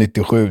vikt från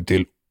 97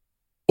 till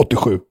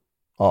 87.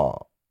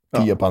 Ja,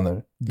 10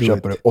 pannor. Vi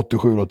köper det.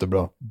 87 låter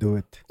bra. Do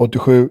it.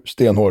 87,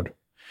 stenhård.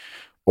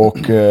 Och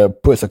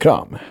puss och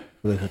kram.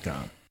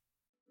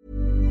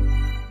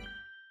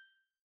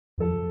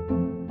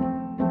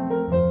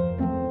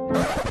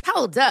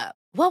 Hold up.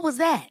 What was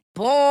that?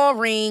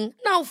 Boring.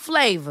 No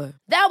flavor.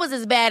 That was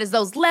as bad as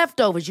those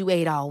leftovers you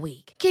ate all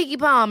week. Keke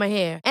Palmer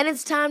here, and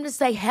it's time to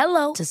say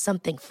hello to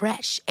something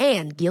fresh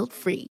and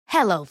guilt-free.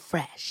 Hello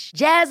Fresh.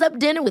 Jazz up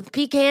dinner with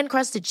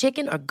pecan-crusted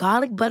chicken or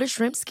garlic butter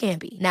shrimp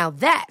scampi. Now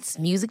that's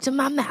music to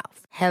my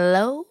mouth.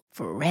 Hello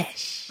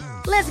Fresh.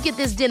 Let's get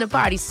this dinner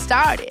party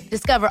started.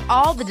 Discover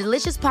all the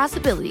delicious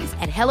possibilities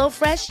at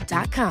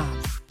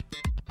hellofresh.com.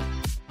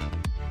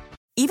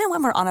 Even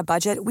when we're on a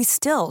budget, we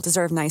still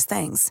deserve nice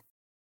things.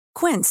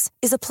 Quince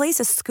is a place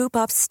to scoop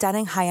up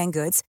stunning high-end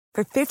goods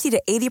for 50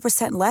 to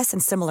 80% less than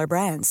similar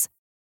brands.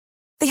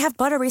 They have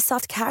buttery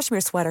soft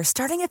cashmere sweaters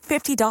starting at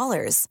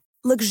 $50,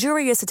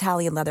 luxurious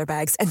Italian leather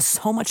bags, and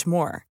so much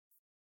more.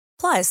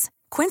 Plus,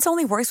 Quince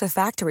only works with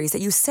factories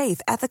that use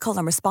safe, ethical,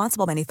 and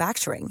responsible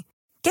manufacturing.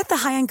 Get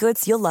the high-end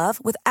goods you'll love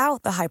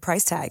without the high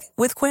price tag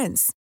with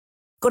Quince.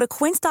 Go to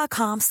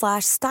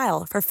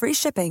quince.com/style for free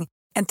shipping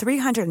and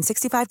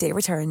 365-day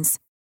returns.